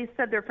 although they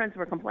said their friends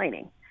were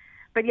complaining.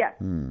 But yes.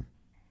 And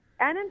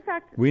in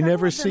fact... We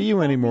never see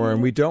you anymore,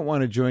 and we don't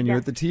want to join you Yeah.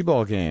 at the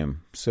t-ball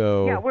game.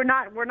 So Yeah, we're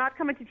not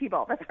coming to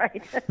t-ball. That's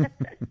right.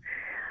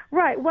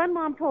 Right. One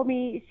mom told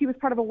me she was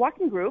part of a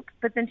walking group,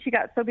 but then she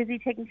got so busy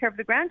taking care of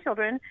the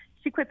grandchildren,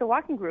 she quit the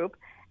walking group,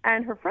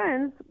 and her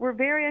friends were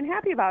very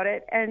unhappy about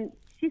it. And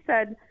she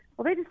said,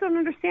 well, they just don't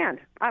understand.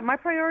 My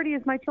priority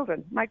is my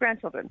children, my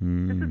grandchildren.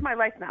 This is my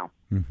life now.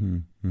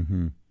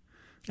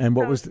 And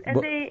what So- was...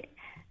 and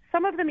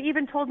some of them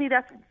even told me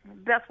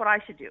that's what I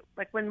should do.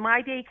 Like when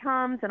my day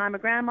comes and I'm a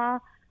grandma,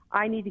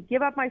 I need to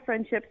give up my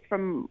friendships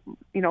from,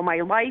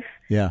 my life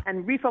Yeah.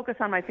 and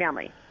refocus on my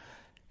family.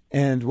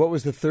 And what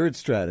was the third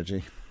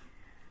strategy?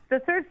 The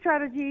third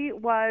strategy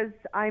was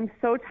I'm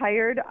so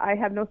tired, I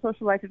have no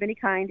social life of any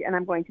kind, and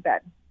I'm going to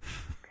bed.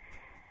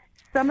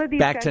 Some of these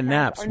Back to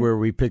grandparents naps,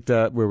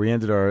 are- where we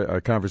ended our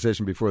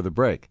conversation before the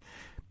break.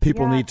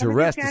 People Yeah, need to some of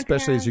these rest,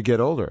 especially as you get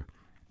older.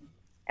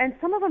 And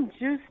some of them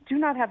just do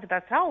not have the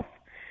best health.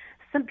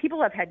 Some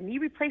people have had knee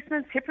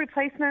replacements, hip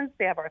replacements.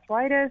 They have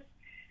arthritis.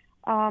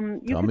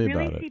 You Tell could me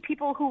really about see it.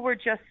 people who were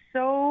just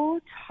so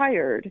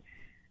tired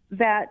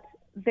that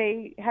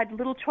they had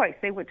little choice.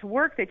 They went to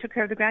work, they took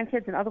care of the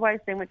grandkids, and otherwise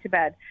they went to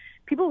bed.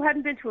 People who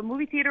hadn't been to a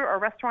movie theater or a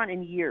restaurant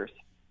in years.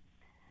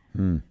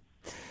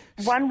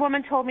 One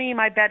woman told me,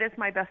 my bed is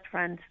my best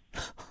friend.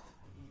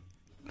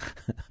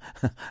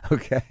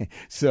 Okay,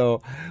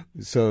 so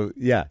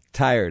yeah,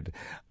 tired,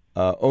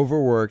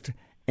 overworked,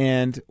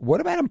 and what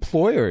about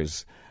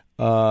employers?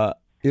 I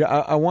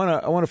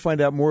want to find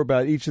out more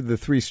about each of the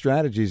three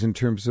strategies in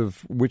terms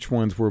of which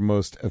ones were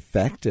most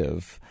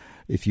effective.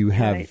 If you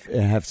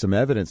have some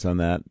evidence on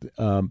that,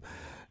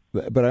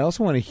 but I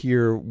also want to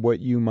hear what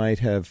you might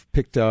have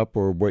picked up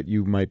or what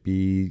you might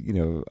be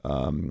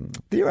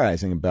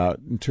theorizing about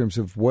in terms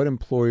of what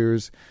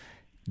employers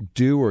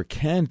do or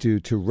can do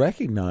to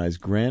recognize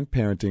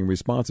grandparenting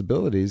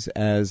responsibilities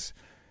as,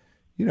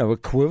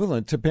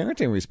 equivalent to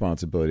parenting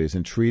responsibilities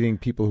and treating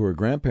people who are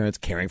grandparents,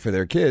 caring for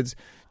their kids,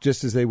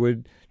 just as they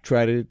would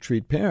try to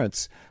treat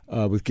parents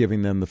with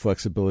giving them the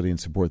flexibility and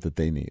support that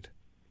they need.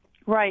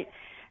 Right.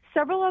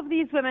 Several of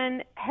these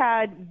women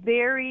had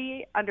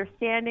very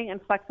understanding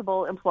and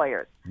flexible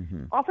employers.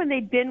 Often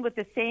they'd been with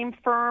the same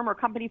firm or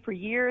company for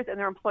years, and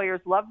their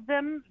employers loved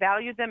them,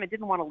 valued them, and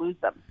didn't want to lose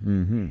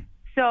them.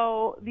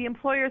 So the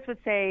employers would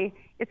say,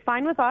 it's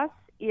fine with us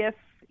if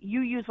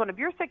you use one of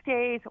your sick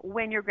days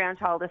when your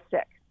grandchild is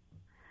sick.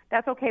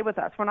 That's okay with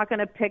us. We're not going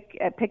to pick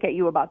at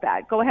you about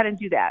that. Go ahead and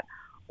do that.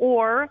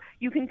 Or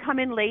you can come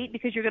in late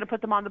because you're going to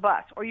put them on the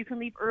bus. Or you can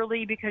leave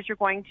early because you're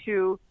going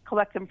to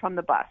collect them from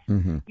the bus.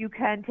 You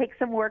can take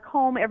some work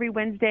home every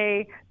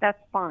Wednesday. That's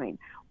fine.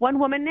 One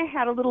woman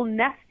had a little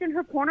nest in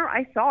her corner.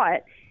 I saw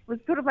it. It was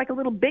sort of like a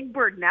little big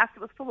bird nest.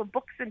 It was full of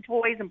books and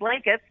toys and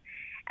blankets.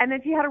 And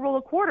then she had a roll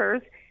of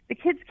quarters. The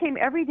kids came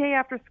every day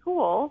after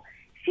school.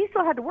 She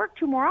still had to work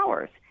 2 more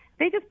hours.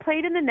 They just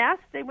played in the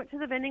nest. They went to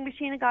the vending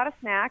machine and got a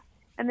snack.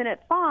 And then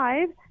at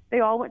 5, they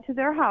all went to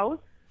their house,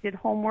 did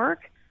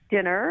homework,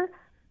 dinner,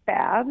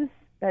 baths,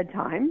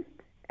 bedtime,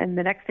 and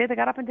the next day they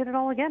got up and did it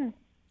all again.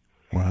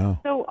 Wow.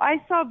 So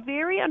I saw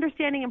very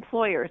understanding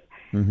employers.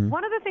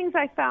 One of the things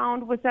I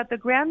found was that the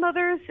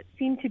grandmothers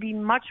seemed to be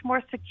much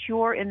more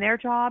secure in their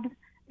jobs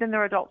than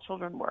their adult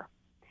children were.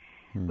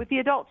 With the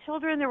adult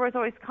children, there was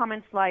always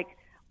comments like,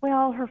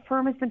 well, her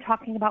firm has been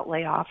talking about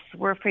layoffs.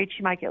 We're afraid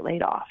she might get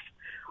laid off.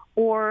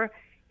 Or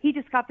he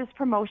just got this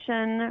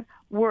promotion.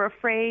 We're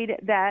afraid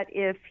that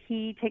if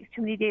he takes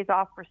too many days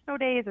off for snow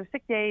days or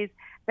sick days,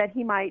 that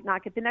he might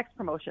not get the next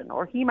promotion,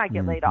 or he might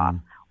get laid off,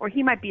 or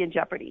he might be in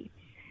jeopardy.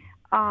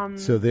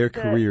 So their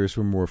careers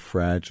were more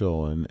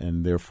fragile,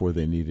 and therefore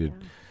they needed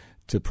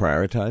to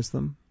prioritize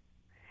them?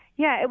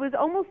 Yeah, it was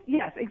almost,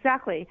 yes,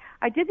 exactly.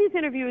 I did these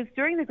interviews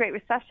during the Great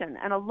Recession,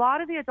 and a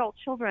lot of the adult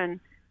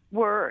children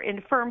were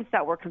in firms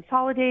that were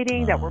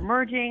consolidating, that were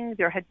merging.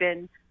 There had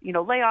been,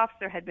 layoffs.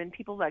 There had been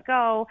people let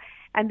go.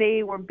 And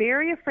they were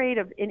very afraid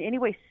of in any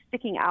way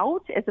sticking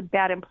out as a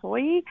bad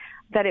employee,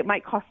 that it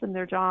might cost them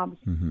their jobs.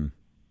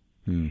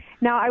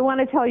 Now, I want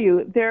to tell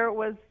you, there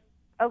was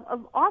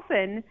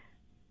often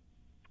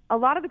a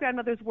lot of the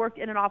grandmothers worked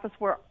in an office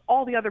where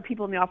all the other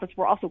people in the office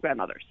were also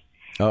grandmothers.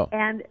 Oh.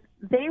 And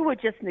they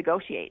would just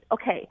negotiate.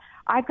 Okay,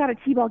 I've got a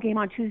T-ball game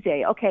on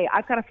Tuesday. Okay,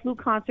 I've got a flute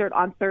concert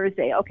on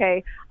Thursday.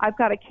 Okay, I've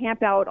got a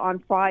camp out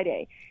on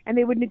Friday. And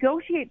they would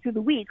negotiate through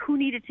the week who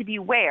needed to be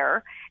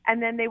where,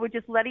 and then they would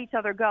just let each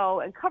other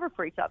go and cover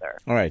for each other.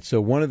 All right. So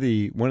one of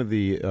the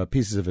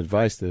pieces of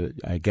advice that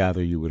I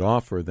gather you would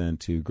offer then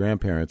to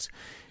grandparents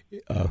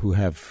who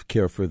have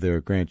care for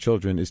their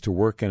grandchildren is to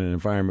work in an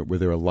environment where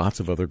there are lots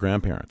of other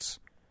grandparents.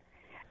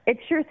 It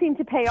sure seemed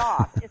to pay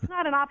off. It's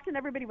not an option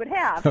everybody would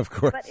have, of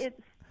course, but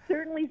it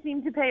certainly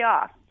seemed to pay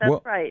off.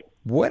 That's right.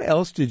 What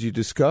else did you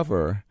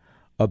discover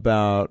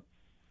about,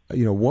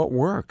 what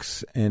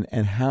works and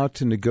how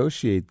to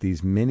negotiate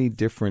these many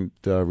different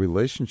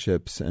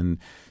relationships and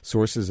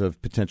sources of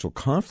potential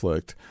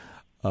conflict,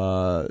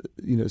 so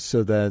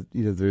that,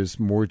 there's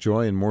more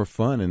joy and more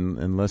fun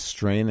and less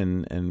strain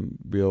and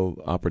real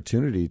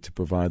opportunity to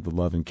provide the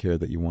love and care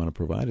that you want to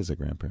provide as a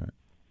grandparent?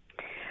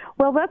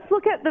 Well, let's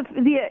look at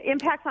the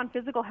impacts on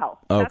physical health.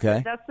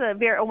 Okay. That's the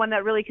one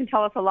that really can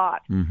tell us a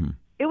lot. Mm-hmm.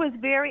 It was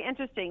very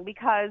interesting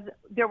because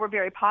there were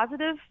very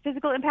positive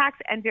physical impacts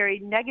and very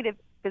negative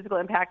physical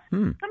impacts,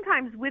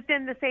 sometimes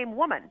within the same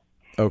woman.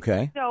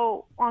 Okay.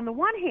 So on the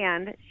one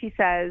hand, she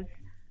says,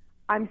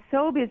 I'm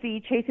so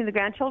busy chasing the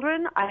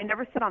grandchildren, I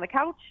never sit on the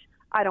couch,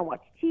 I don't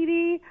watch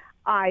TV,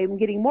 I'm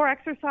getting more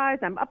exercise,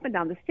 I'm up and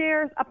down the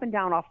stairs, up and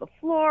down off the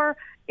floor,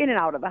 in and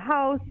out of the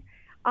house.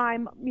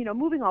 I'm,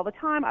 moving all the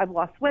time. I've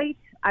lost weight.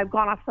 I've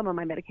gone off some of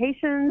my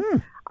medications.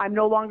 I'm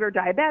no longer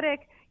diabetic.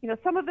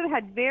 Some of them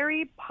had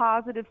very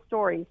positive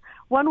stories.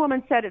 One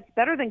woman said it's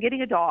better than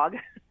getting a dog.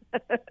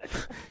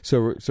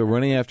 So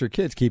running after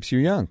kids keeps you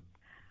young.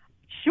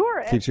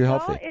 Sure. Keeps you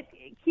healthy.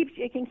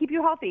 It can keep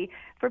you healthy.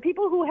 For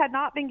people who had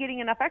not been getting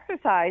enough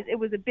exercise, it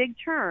was a big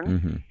churn.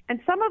 Mm-hmm. And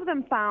some of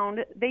them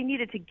found they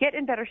needed to get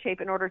in better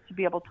shape in order to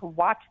be able to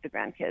watch the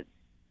grandkids.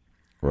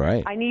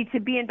 Right. I need to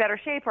be in better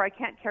shape or I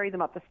can't carry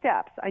them up the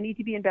steps. I need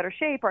to be in better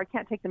shape or I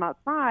can't take them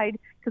outside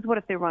because what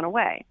if they run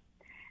away?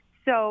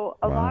 So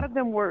a lot of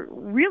them were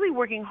really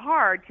working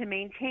hard to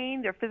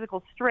maintain their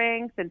physical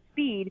strength and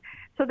speed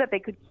so that they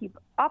could keep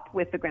up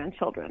with the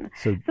grandchildren.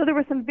 So there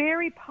were some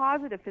very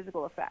positive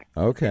physical effects.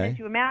 Okay. And as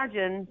you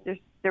imagine,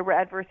 there were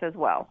adverse as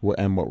well.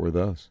 And what were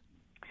those?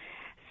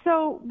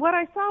 So what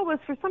I saw was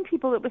for some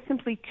people it was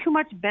simply too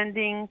much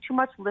bending, too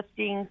much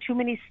lifting, too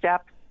many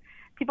steps.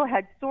 People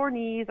had sore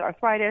knees,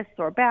 arthritis,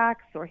 sore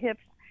backs, sore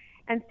hips.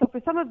 And so for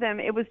some of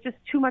them, it was just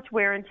too much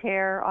wear and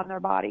tear on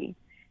their body.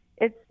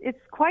 It's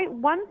quite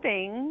one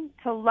thing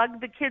to lug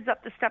the kids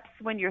up the steps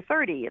when you're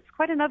 30. It's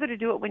quite another to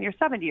do it when you're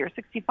 70 or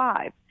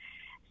 65.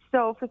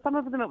 So for some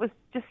of them, it was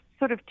just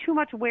sort of too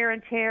much wear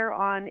and tear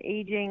on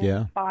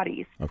aging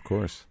bodies. Of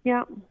course.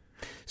 Yeah.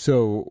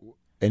 So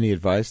any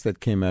advice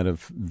that came out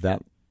of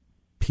that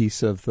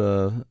piece of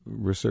the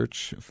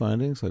research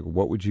findings? Like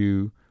what would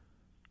you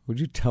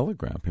tell a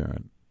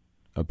grandparent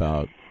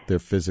about their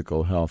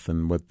physical health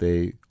and what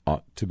they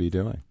ought to be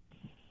doing?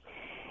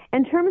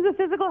 In terms of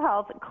physical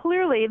health,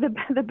 clearly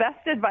the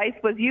best advice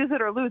was use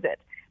it or lose it.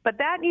 But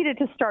that needed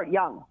to start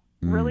young.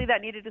 Really, that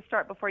needed to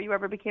start before you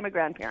ever became a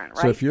grandparent,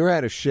 right? So if you're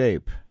out of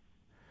shape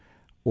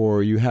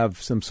or you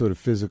have some sort of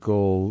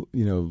physical,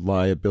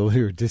 liability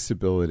or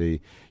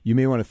disability, you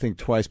may want to think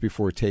twice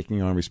before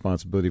taking on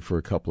responsibility for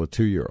a couple of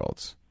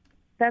 2-year-olds.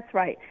 That's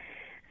right.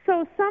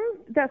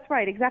 That's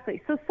right, exactly.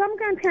 So some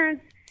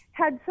grandparents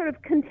had sort of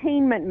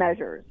containment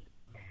measures.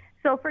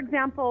 So, for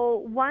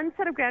example, one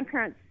set of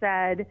grandparents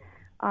said,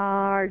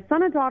 our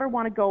son and daughter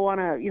want to go on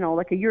a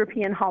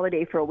European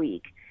holiday for a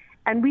week.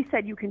 And we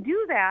said, you can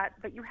do that,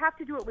 but you have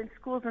to do it when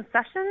school's in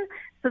session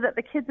so that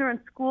the kids are in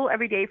school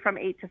every day from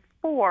 8 to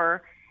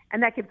 4,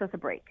 and that gives us a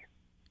break.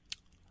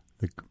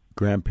 The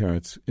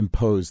grandparents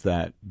imposed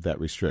that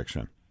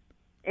restriction.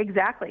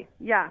 Exactly,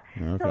 yeah.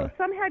 Okay. So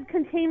some had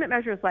containment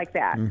measures like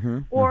that.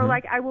 Or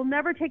like, I will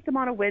never take them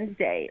on a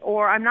Wednesday,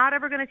 or I'm not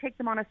ever going to take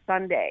them on a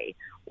Sunday,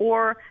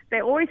 or they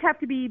always have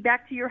to be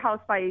back to your house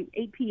by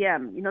 8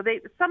 p.m.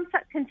 Some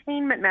set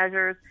containment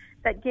measures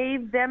that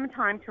gave them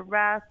time to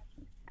rest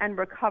and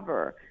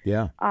recover.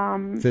 Yeah,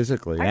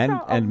 physically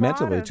and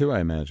mentally too,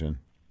 I imagine.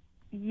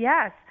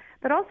 Yes,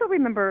 but also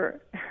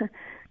remember,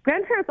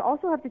 grandparents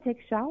also have to take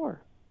a shower.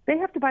 They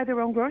have to buy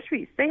their own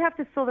groceries. They have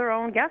to fill their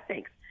own gas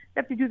tanks. They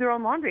have to do their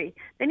own laundry.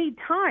 They need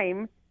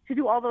time to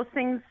do all those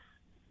things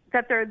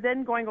that they're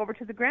then going over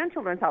to the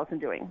grandchildren's house and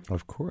doing.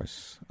 Of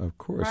course.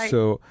 Right.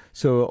 So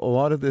a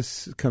lot of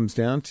this comes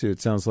down to, it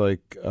sounds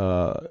like,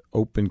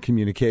 open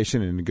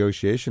communication and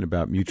negotiation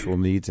about mutual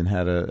needs and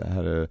how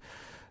to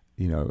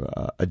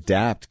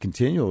adapt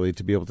continually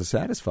to be able to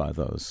satisfy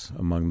those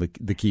among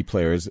the key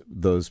players,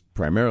 those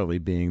primarily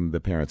being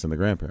the parents and the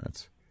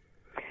grandparents.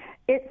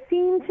 It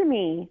seemed to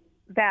me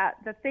that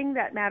the thing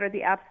that mattered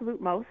the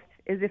absolute most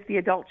is if the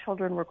adult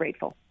children were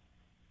grateful.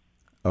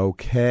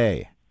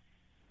 Okay.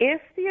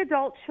 If the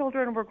adult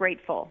children were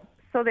grateful,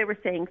 so they were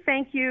saying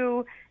thank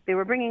you, they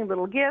were bringing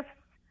little gifts,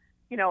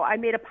 I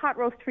made a pot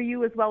roast for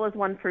you as well as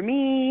one for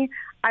me,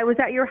 I was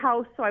at your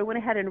house, so I went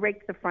ahead and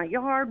raked the front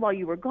yard while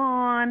you were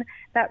gone,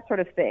 that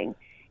sort of thing.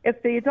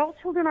 If the adult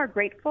children are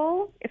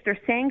grateful, if they're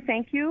saying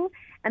thank you,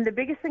 and the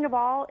biggest thing of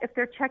all, if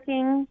they're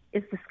checking,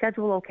 is the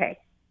schedule okay?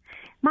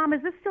 Mom,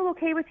 is this still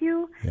okay with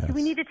you? Yes. Do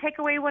we need to take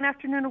away one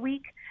afternoon a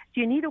week?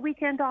 Do you need a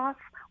weekend off?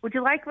 Would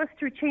you like us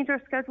to change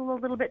our schedule a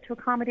little bit to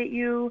accommodate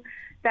you?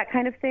 That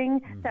kind of thing.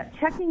 Mm-hmm. That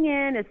checking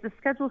in, is the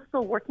schedule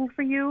still working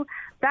for you?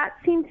 That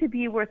seemed to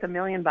be worth $1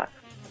 million.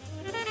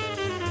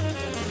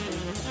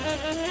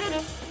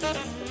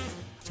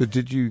 So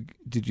did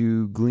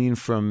you glean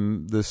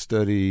from the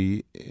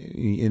study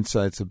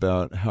insights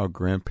about how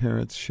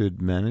grandparents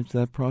should manage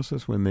that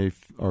process when they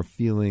are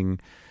feeling,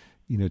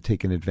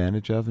 taken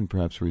advantage of and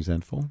perhaps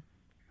resentful?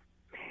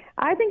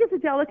 I think it's a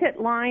delicate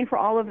line for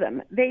all of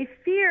them. They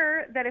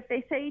fear that if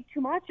they say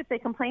too much, if they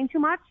complain too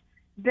much,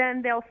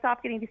 then they'll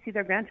stop getting to see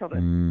their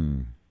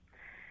grandchildren.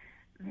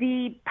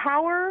 The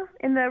power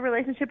in the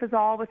relationship is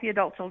all with the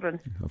adult children.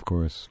 Of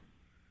course.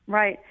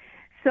 Right.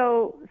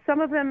 So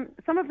some of them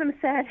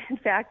said, in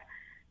fact,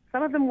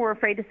 some of them were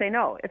afraid to say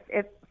no.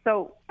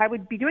 So I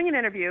would be doing an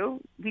interview,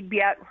 we'd be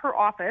at her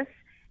office,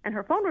 and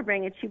her phone would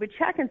ring, and she would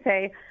check and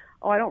say,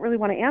 oh, I don't really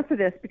want to answer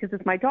this because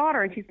it's my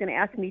daughter, and she's going to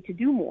ask me to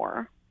do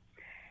more.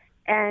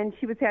 And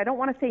she would say, I don't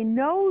want to say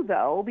no,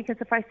 though, because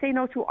if I say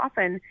no too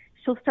often,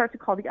 she'll start to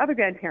call the other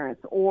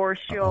grandparents, or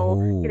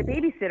she'll get a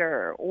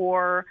babysitter,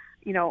 or,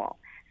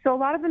 So a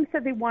lot of them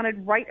said they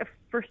wanted right of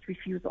first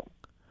refusal.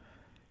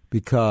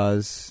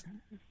 Because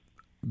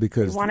they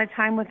wanted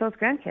time with those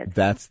grandkids.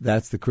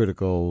 That's the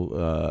critical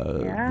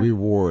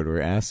reward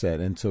or asset,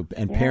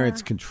 and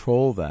parents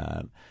control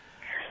that.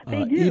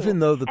 They do. Even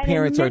though the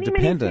parents are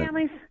dependent. Many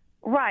families,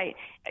 right?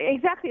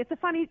 Exactly. It's a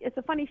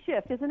funny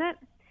shift, isn't it?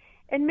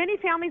 In many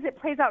families, it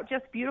plays out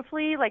just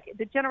beautifully. Like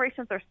the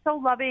generations are so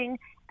loving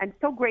and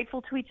so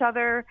grateful to each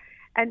other,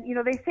 and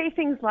they say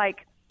things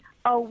like,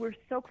 oh, we're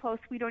so close,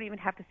 we don't even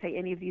have to say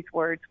any of these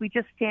words. We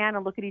just stand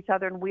and look at each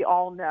other, and we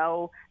all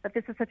know that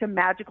this is such a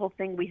magical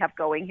thing we have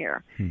going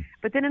here.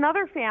 But then in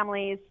other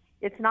families,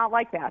 it's not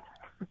like that.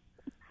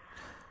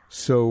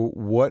 So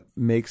what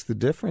makes the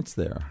difference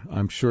there?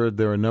 I'm sure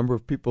there are a number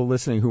of people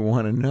listening who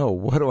want to know,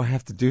 what do I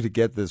have to do to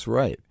get this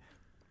right?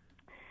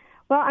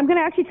 Well, I'm going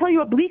to actually tell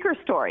you a bleaker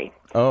story.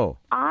 Oh.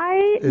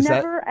 I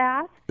never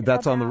asked.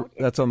 That's on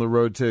the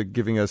road to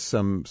giving us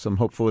some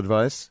hopeful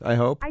advice, I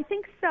hope? I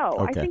think so.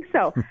 Okay. I think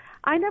so.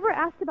 I never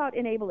asked about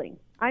enabling.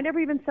 I never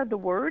even said the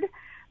word,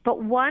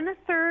 but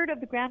 1/3 of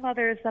the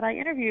grandmothers that I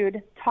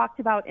interviewed talked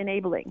about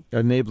enabling.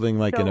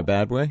 Enabling in a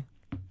bad way?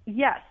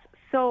 Yes.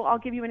 So I'll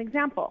give you an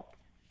example.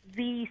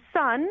 The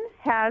son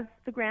has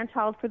the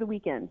grandchild for the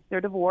weekend.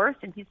 They're divorced,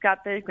 and he's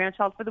got the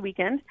grandchild for the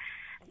weekend.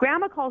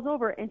 Grandma calls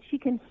over, and she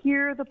can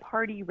hear the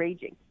party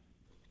raging.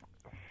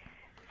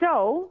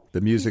 So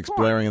the music's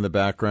blaring in the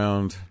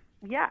background.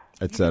 Yeah,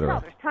 etc.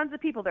 There's tons of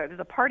people there. There's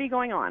a party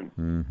going on.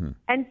 Mm-hmm.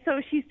 And so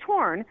she's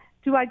torn.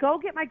 Do I go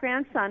get my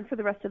grandson for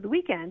the rest of the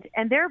weekend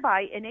and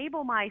thereby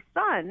enable my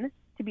son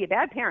to be a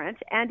bad parent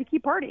and to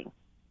keep partying?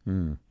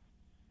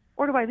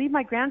 Or do I leave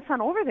my grandson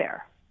over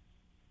there?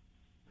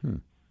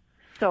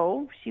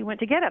 So she went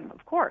to get him,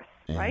 of course,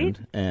 right?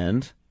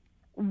 And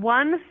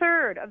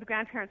 1/3 of the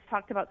grandparents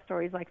talked about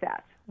stories like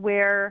that,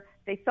 where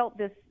they felt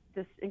this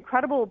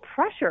incredible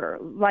pressure,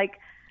 like,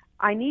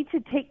 I need to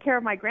take care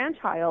of my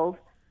grandchild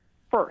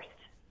first,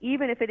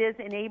 even if it is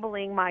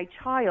enabling my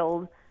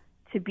child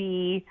to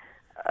be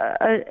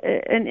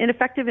an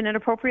ineffective and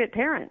inappropriate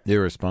parent.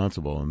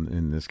 Irresponsible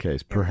in this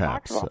case,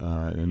 perhaps.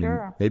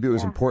 Sure. Maybe it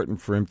was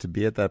important for him to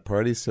be at that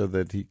party so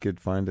that he could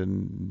find a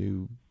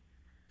new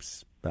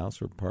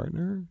spouse or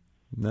partner.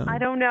 No, I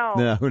don't know.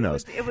 No, who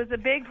knows? It was a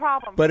big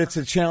problem. But it's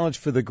a challenge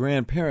for the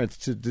grandparents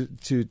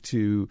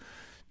to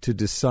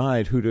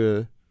decide who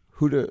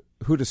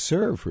to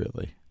serve,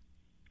 really.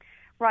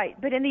 Right,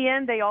 but in the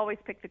end, they always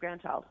pick the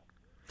grandchild.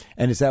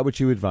 And is that what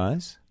you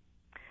advise?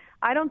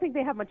 I don't think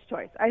they have much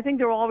choice. I think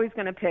they're always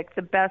going to pick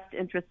the best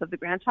interests of the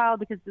grandchild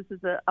because this is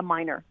a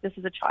minor. This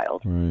is a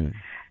child. Right.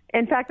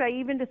 In fact, I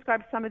even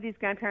described some of these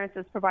grandparents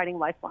as providing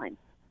lifelines.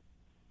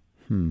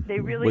 They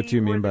really what do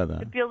you mean by that?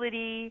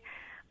 Stability.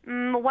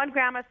 One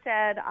grandma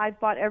said, I've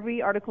bought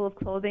every article of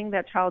clothing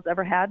that child's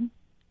ever had.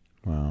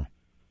 Wow.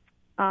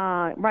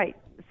 Right.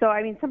 So,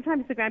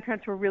 sometimes the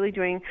grandparents were really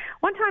doing...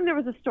 One time there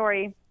was a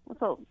story...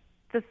 So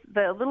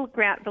the little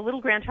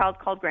grandchild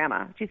called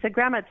Grandma. She said,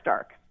 Grandma, it's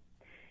dark.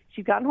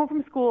 She'd gotten home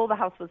from school. The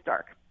house was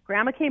dark.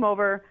 Grandma came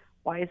over.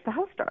 Why is the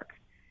house dark?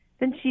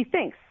 Then she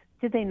thinks,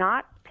 did they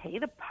not pay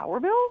the power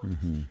bill?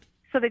 Mm-hmm.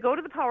 So they go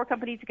to the power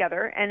company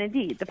together, and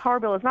indeed, the power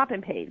bill has not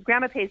been paid.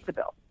 Grandma pays the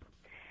bill.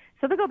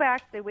 So they go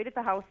back. They wait at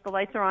the house. The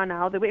lights are on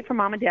now. They wait for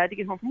Mom and Dad to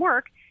get home from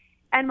work.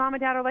 And Mom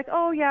and Dad are like,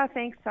 oh, yeah,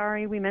 thanks.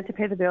 Sorry, we meant to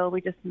pay the bill.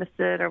 We just missed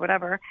it or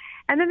whatever.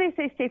 And then they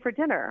say, stay for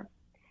dinner.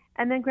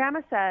 And then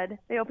Grandma said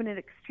they opened an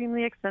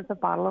extremely expensive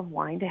bottle of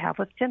wine to have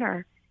with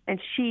dinner. And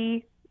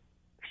she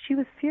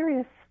was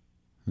furious.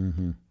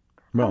 Mm-hmm.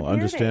 Well, How dare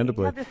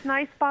understandably. they have this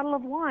nice bottle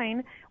of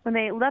wine when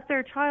they let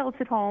their child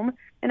sit home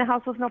in a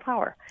house with no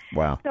power.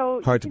 Wow.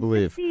 So hard to you can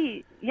believe. just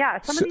see,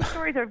 some of these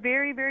stories are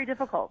very, very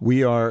difficult.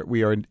 We are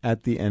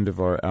at the end of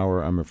our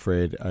hour, I'm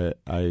afraid.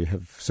 I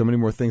have so many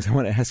more things I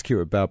want to ask you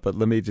about, but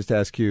let me just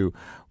ask you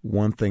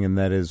one thing, and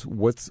that is,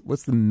 what's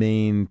the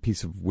main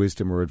piece of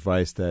wisdom or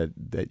advice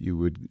that you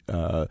would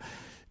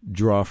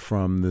draw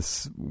from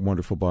this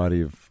wonderful body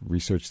of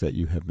research that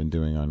you have been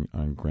doing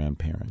on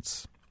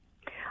grandparents?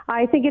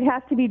 I think it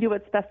has to be do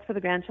what's best for the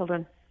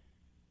grandchildren.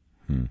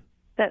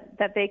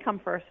 That they come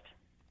first.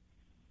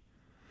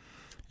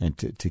 And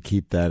to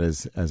keep that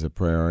as a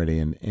priority.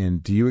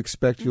 And do you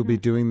expect you'll be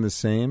doing the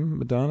same,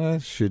 Madonna?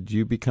 Should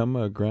you become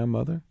a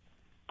grandmother?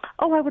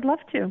 Oh, I would love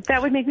to.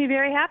 That would make me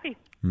very happy.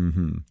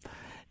 Mm-hmm.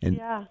 And,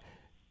 yeah.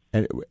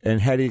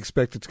 And how do you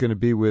expect it's going to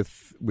be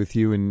with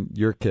you and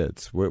your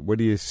kids? What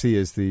do you see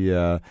as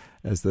the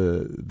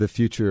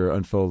future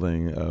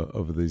unfolding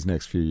over these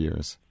next few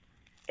years?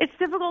 It's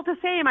difficult to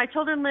say. My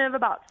children live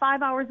about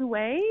 5 hours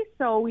away,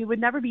 so we would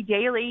never be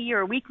daily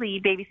or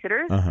weekly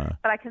babysitters.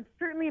 But I can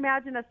certainly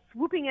imagine us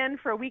swooping in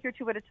for a week or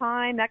two at a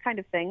time, that kind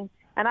of thing.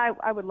 And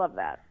I would love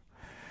that.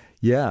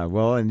 Yeah,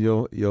 well, and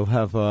you'll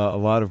have a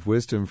lot of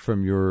wisdom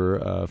from your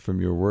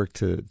work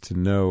to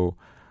know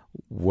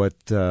what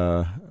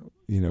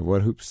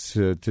what hoops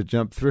to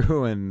jump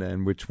through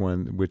and which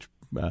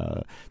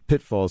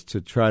pitfalls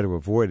to try to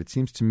avoid. It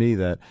seems to me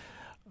that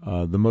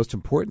the most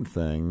important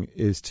thing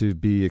is to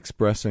be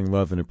expressing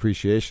love and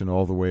appreciation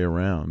all the way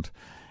around,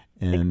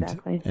 and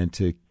exactly. and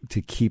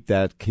to keep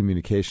that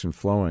communication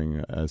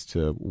flowing as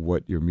to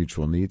what your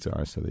mutual needs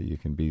are, so that you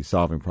can be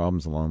solving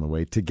problems along the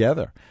way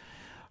together.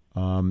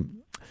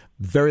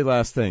 Very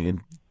last thing,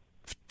 in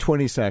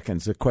 20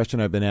 seconds, a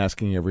question I've been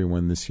asking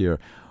everyone this year: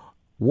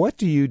 what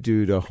do you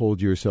do to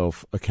hold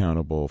yourself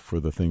accountable for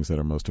the things that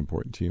are most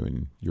important to you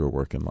in your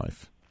work and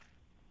life?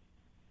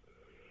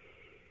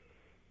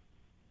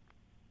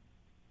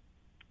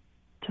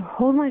 To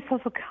hold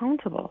myself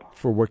accountable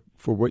for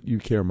what you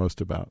care most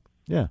about.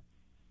 Yeah,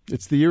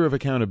 it's the year of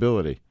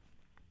accountability.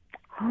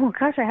 Oh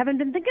gosh, I haven't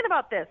been thinking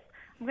about this.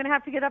 I'm going to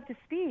have to get up to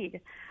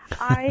speed.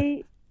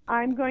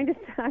 I'm going to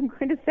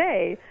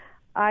say,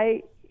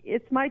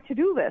 it's my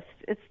to-do list.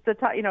 It's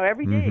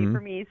every day for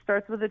me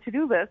starts with a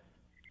to-do list,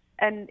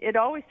 and it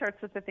always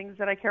starts with the things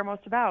that I care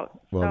most about.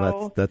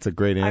 Well, so that's a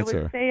great answer.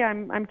 I would say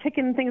I'm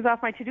ticking things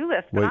off my to-do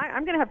list, but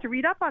I'm going to have to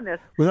read up on this.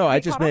 Well, no, I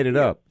just made it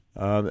up.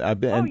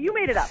 You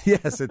made it up.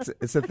 Yes,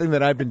 it's a thing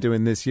that I've been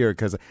doing this year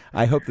because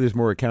I hope there's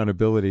more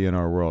accountability in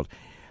our world.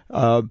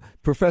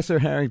 Professor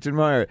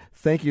Harrington-Meyer,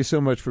 thank you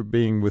so much for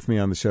being with me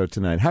on the show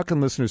tonight. How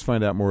can listeners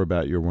find out more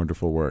about your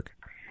wonderful work?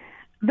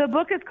 The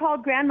book is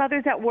called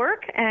Grandmothers at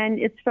Work, and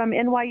it's from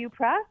NYU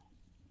Press.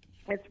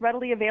 It's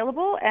readily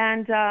available,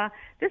 and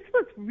this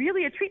was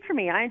really a treat for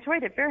me. I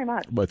enjoyed it very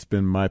much. Well, it's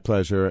been my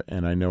pleasure,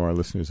 and I know our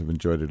listeners have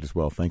enjoyed it as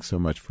well. Thanks so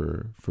much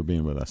for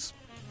being with us.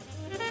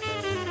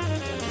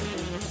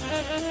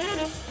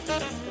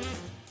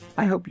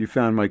 I hope you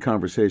found my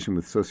conversation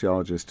with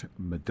sociologist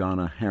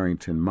Madonna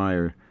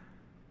Harrington-Meyer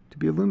to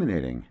be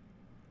illuminating.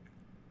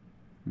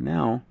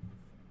 Now,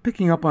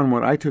 picking up on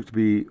what I took to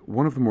be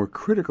one of the more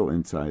critical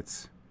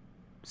insights,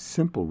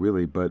 simple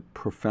really, but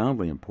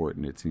profoundly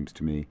important, it seems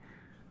to me,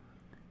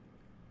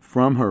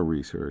 from her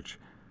research,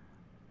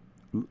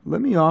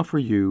 let me offer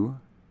you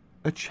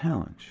a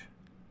challenge,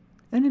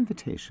 an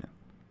invitation.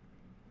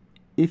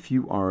 If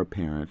you are a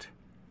parent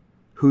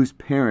whose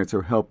parents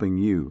are helping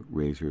you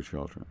raise your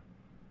children,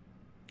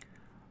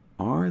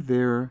 are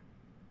there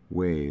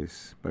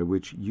ways by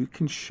which you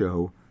can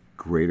show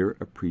greater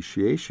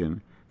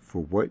appreciation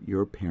for what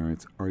your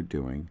parents are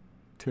doing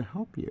to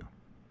help you?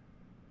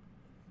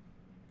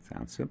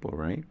 Sounds simple,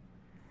 right?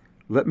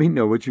 Let me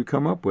know what you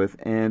come up with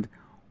and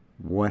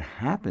what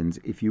happens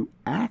if you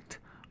act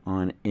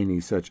on any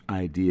such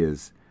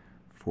ideas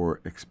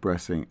for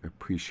expressing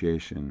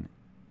appreciation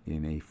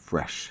in a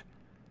fresh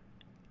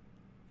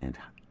and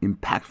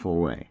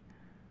impactful way.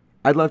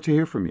 I'd love to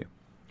hear from you.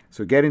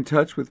 So get in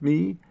touch with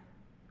me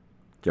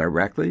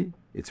directly.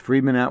 It's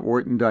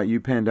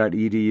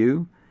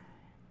friedman@wharton.upenn.edu,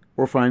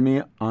 or find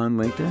me on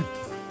LinkedIn.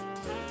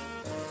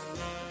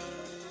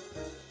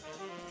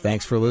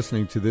 Thanks for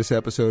listening to this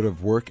episode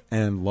of Work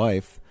and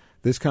Life.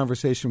 This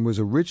conversation was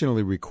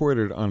originally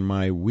recorded on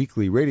my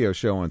weekly radio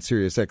show on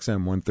Sirius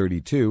XM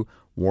 132,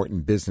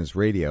 Wharton Business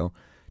Radio.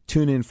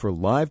 Tune in for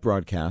live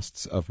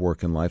broadcasts of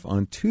Work and Life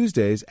on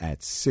Tuesdays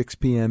at 6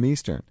 p.m.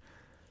 Eastern.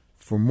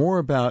 For more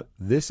about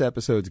this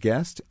episode's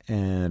guest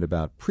and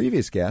about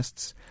previous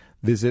guests,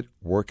 visit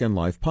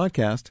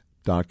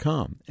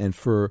workandlifepodcast.com. And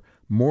for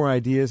more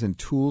ideas and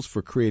tools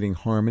for creating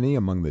harmony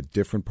among the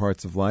different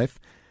parts of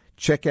life,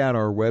 check out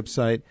our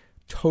website,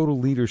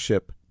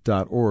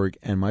 totalleadership.org,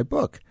 and my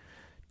book,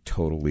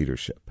 Total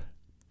Leadership.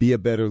 Be a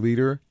better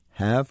leader,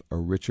 have a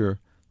richer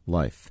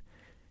life.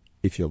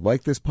 If you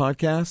like this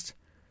podcast,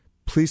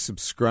 please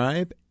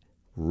subscribe,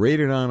 rate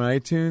it on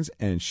iTunes,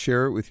 and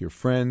share it with your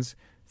friends,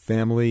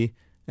 family,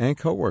 and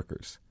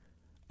coworkers.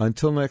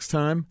 Until next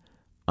time,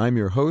 I'm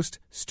your host,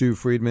 Stu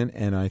Friedman,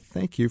 and I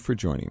thank you for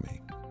joining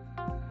me.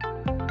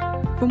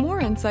 For more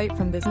insight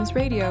from Business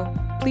Radio,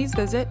 please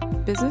visit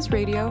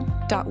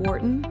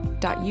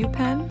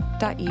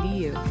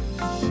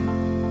businessradio.wharton.upenn.edu.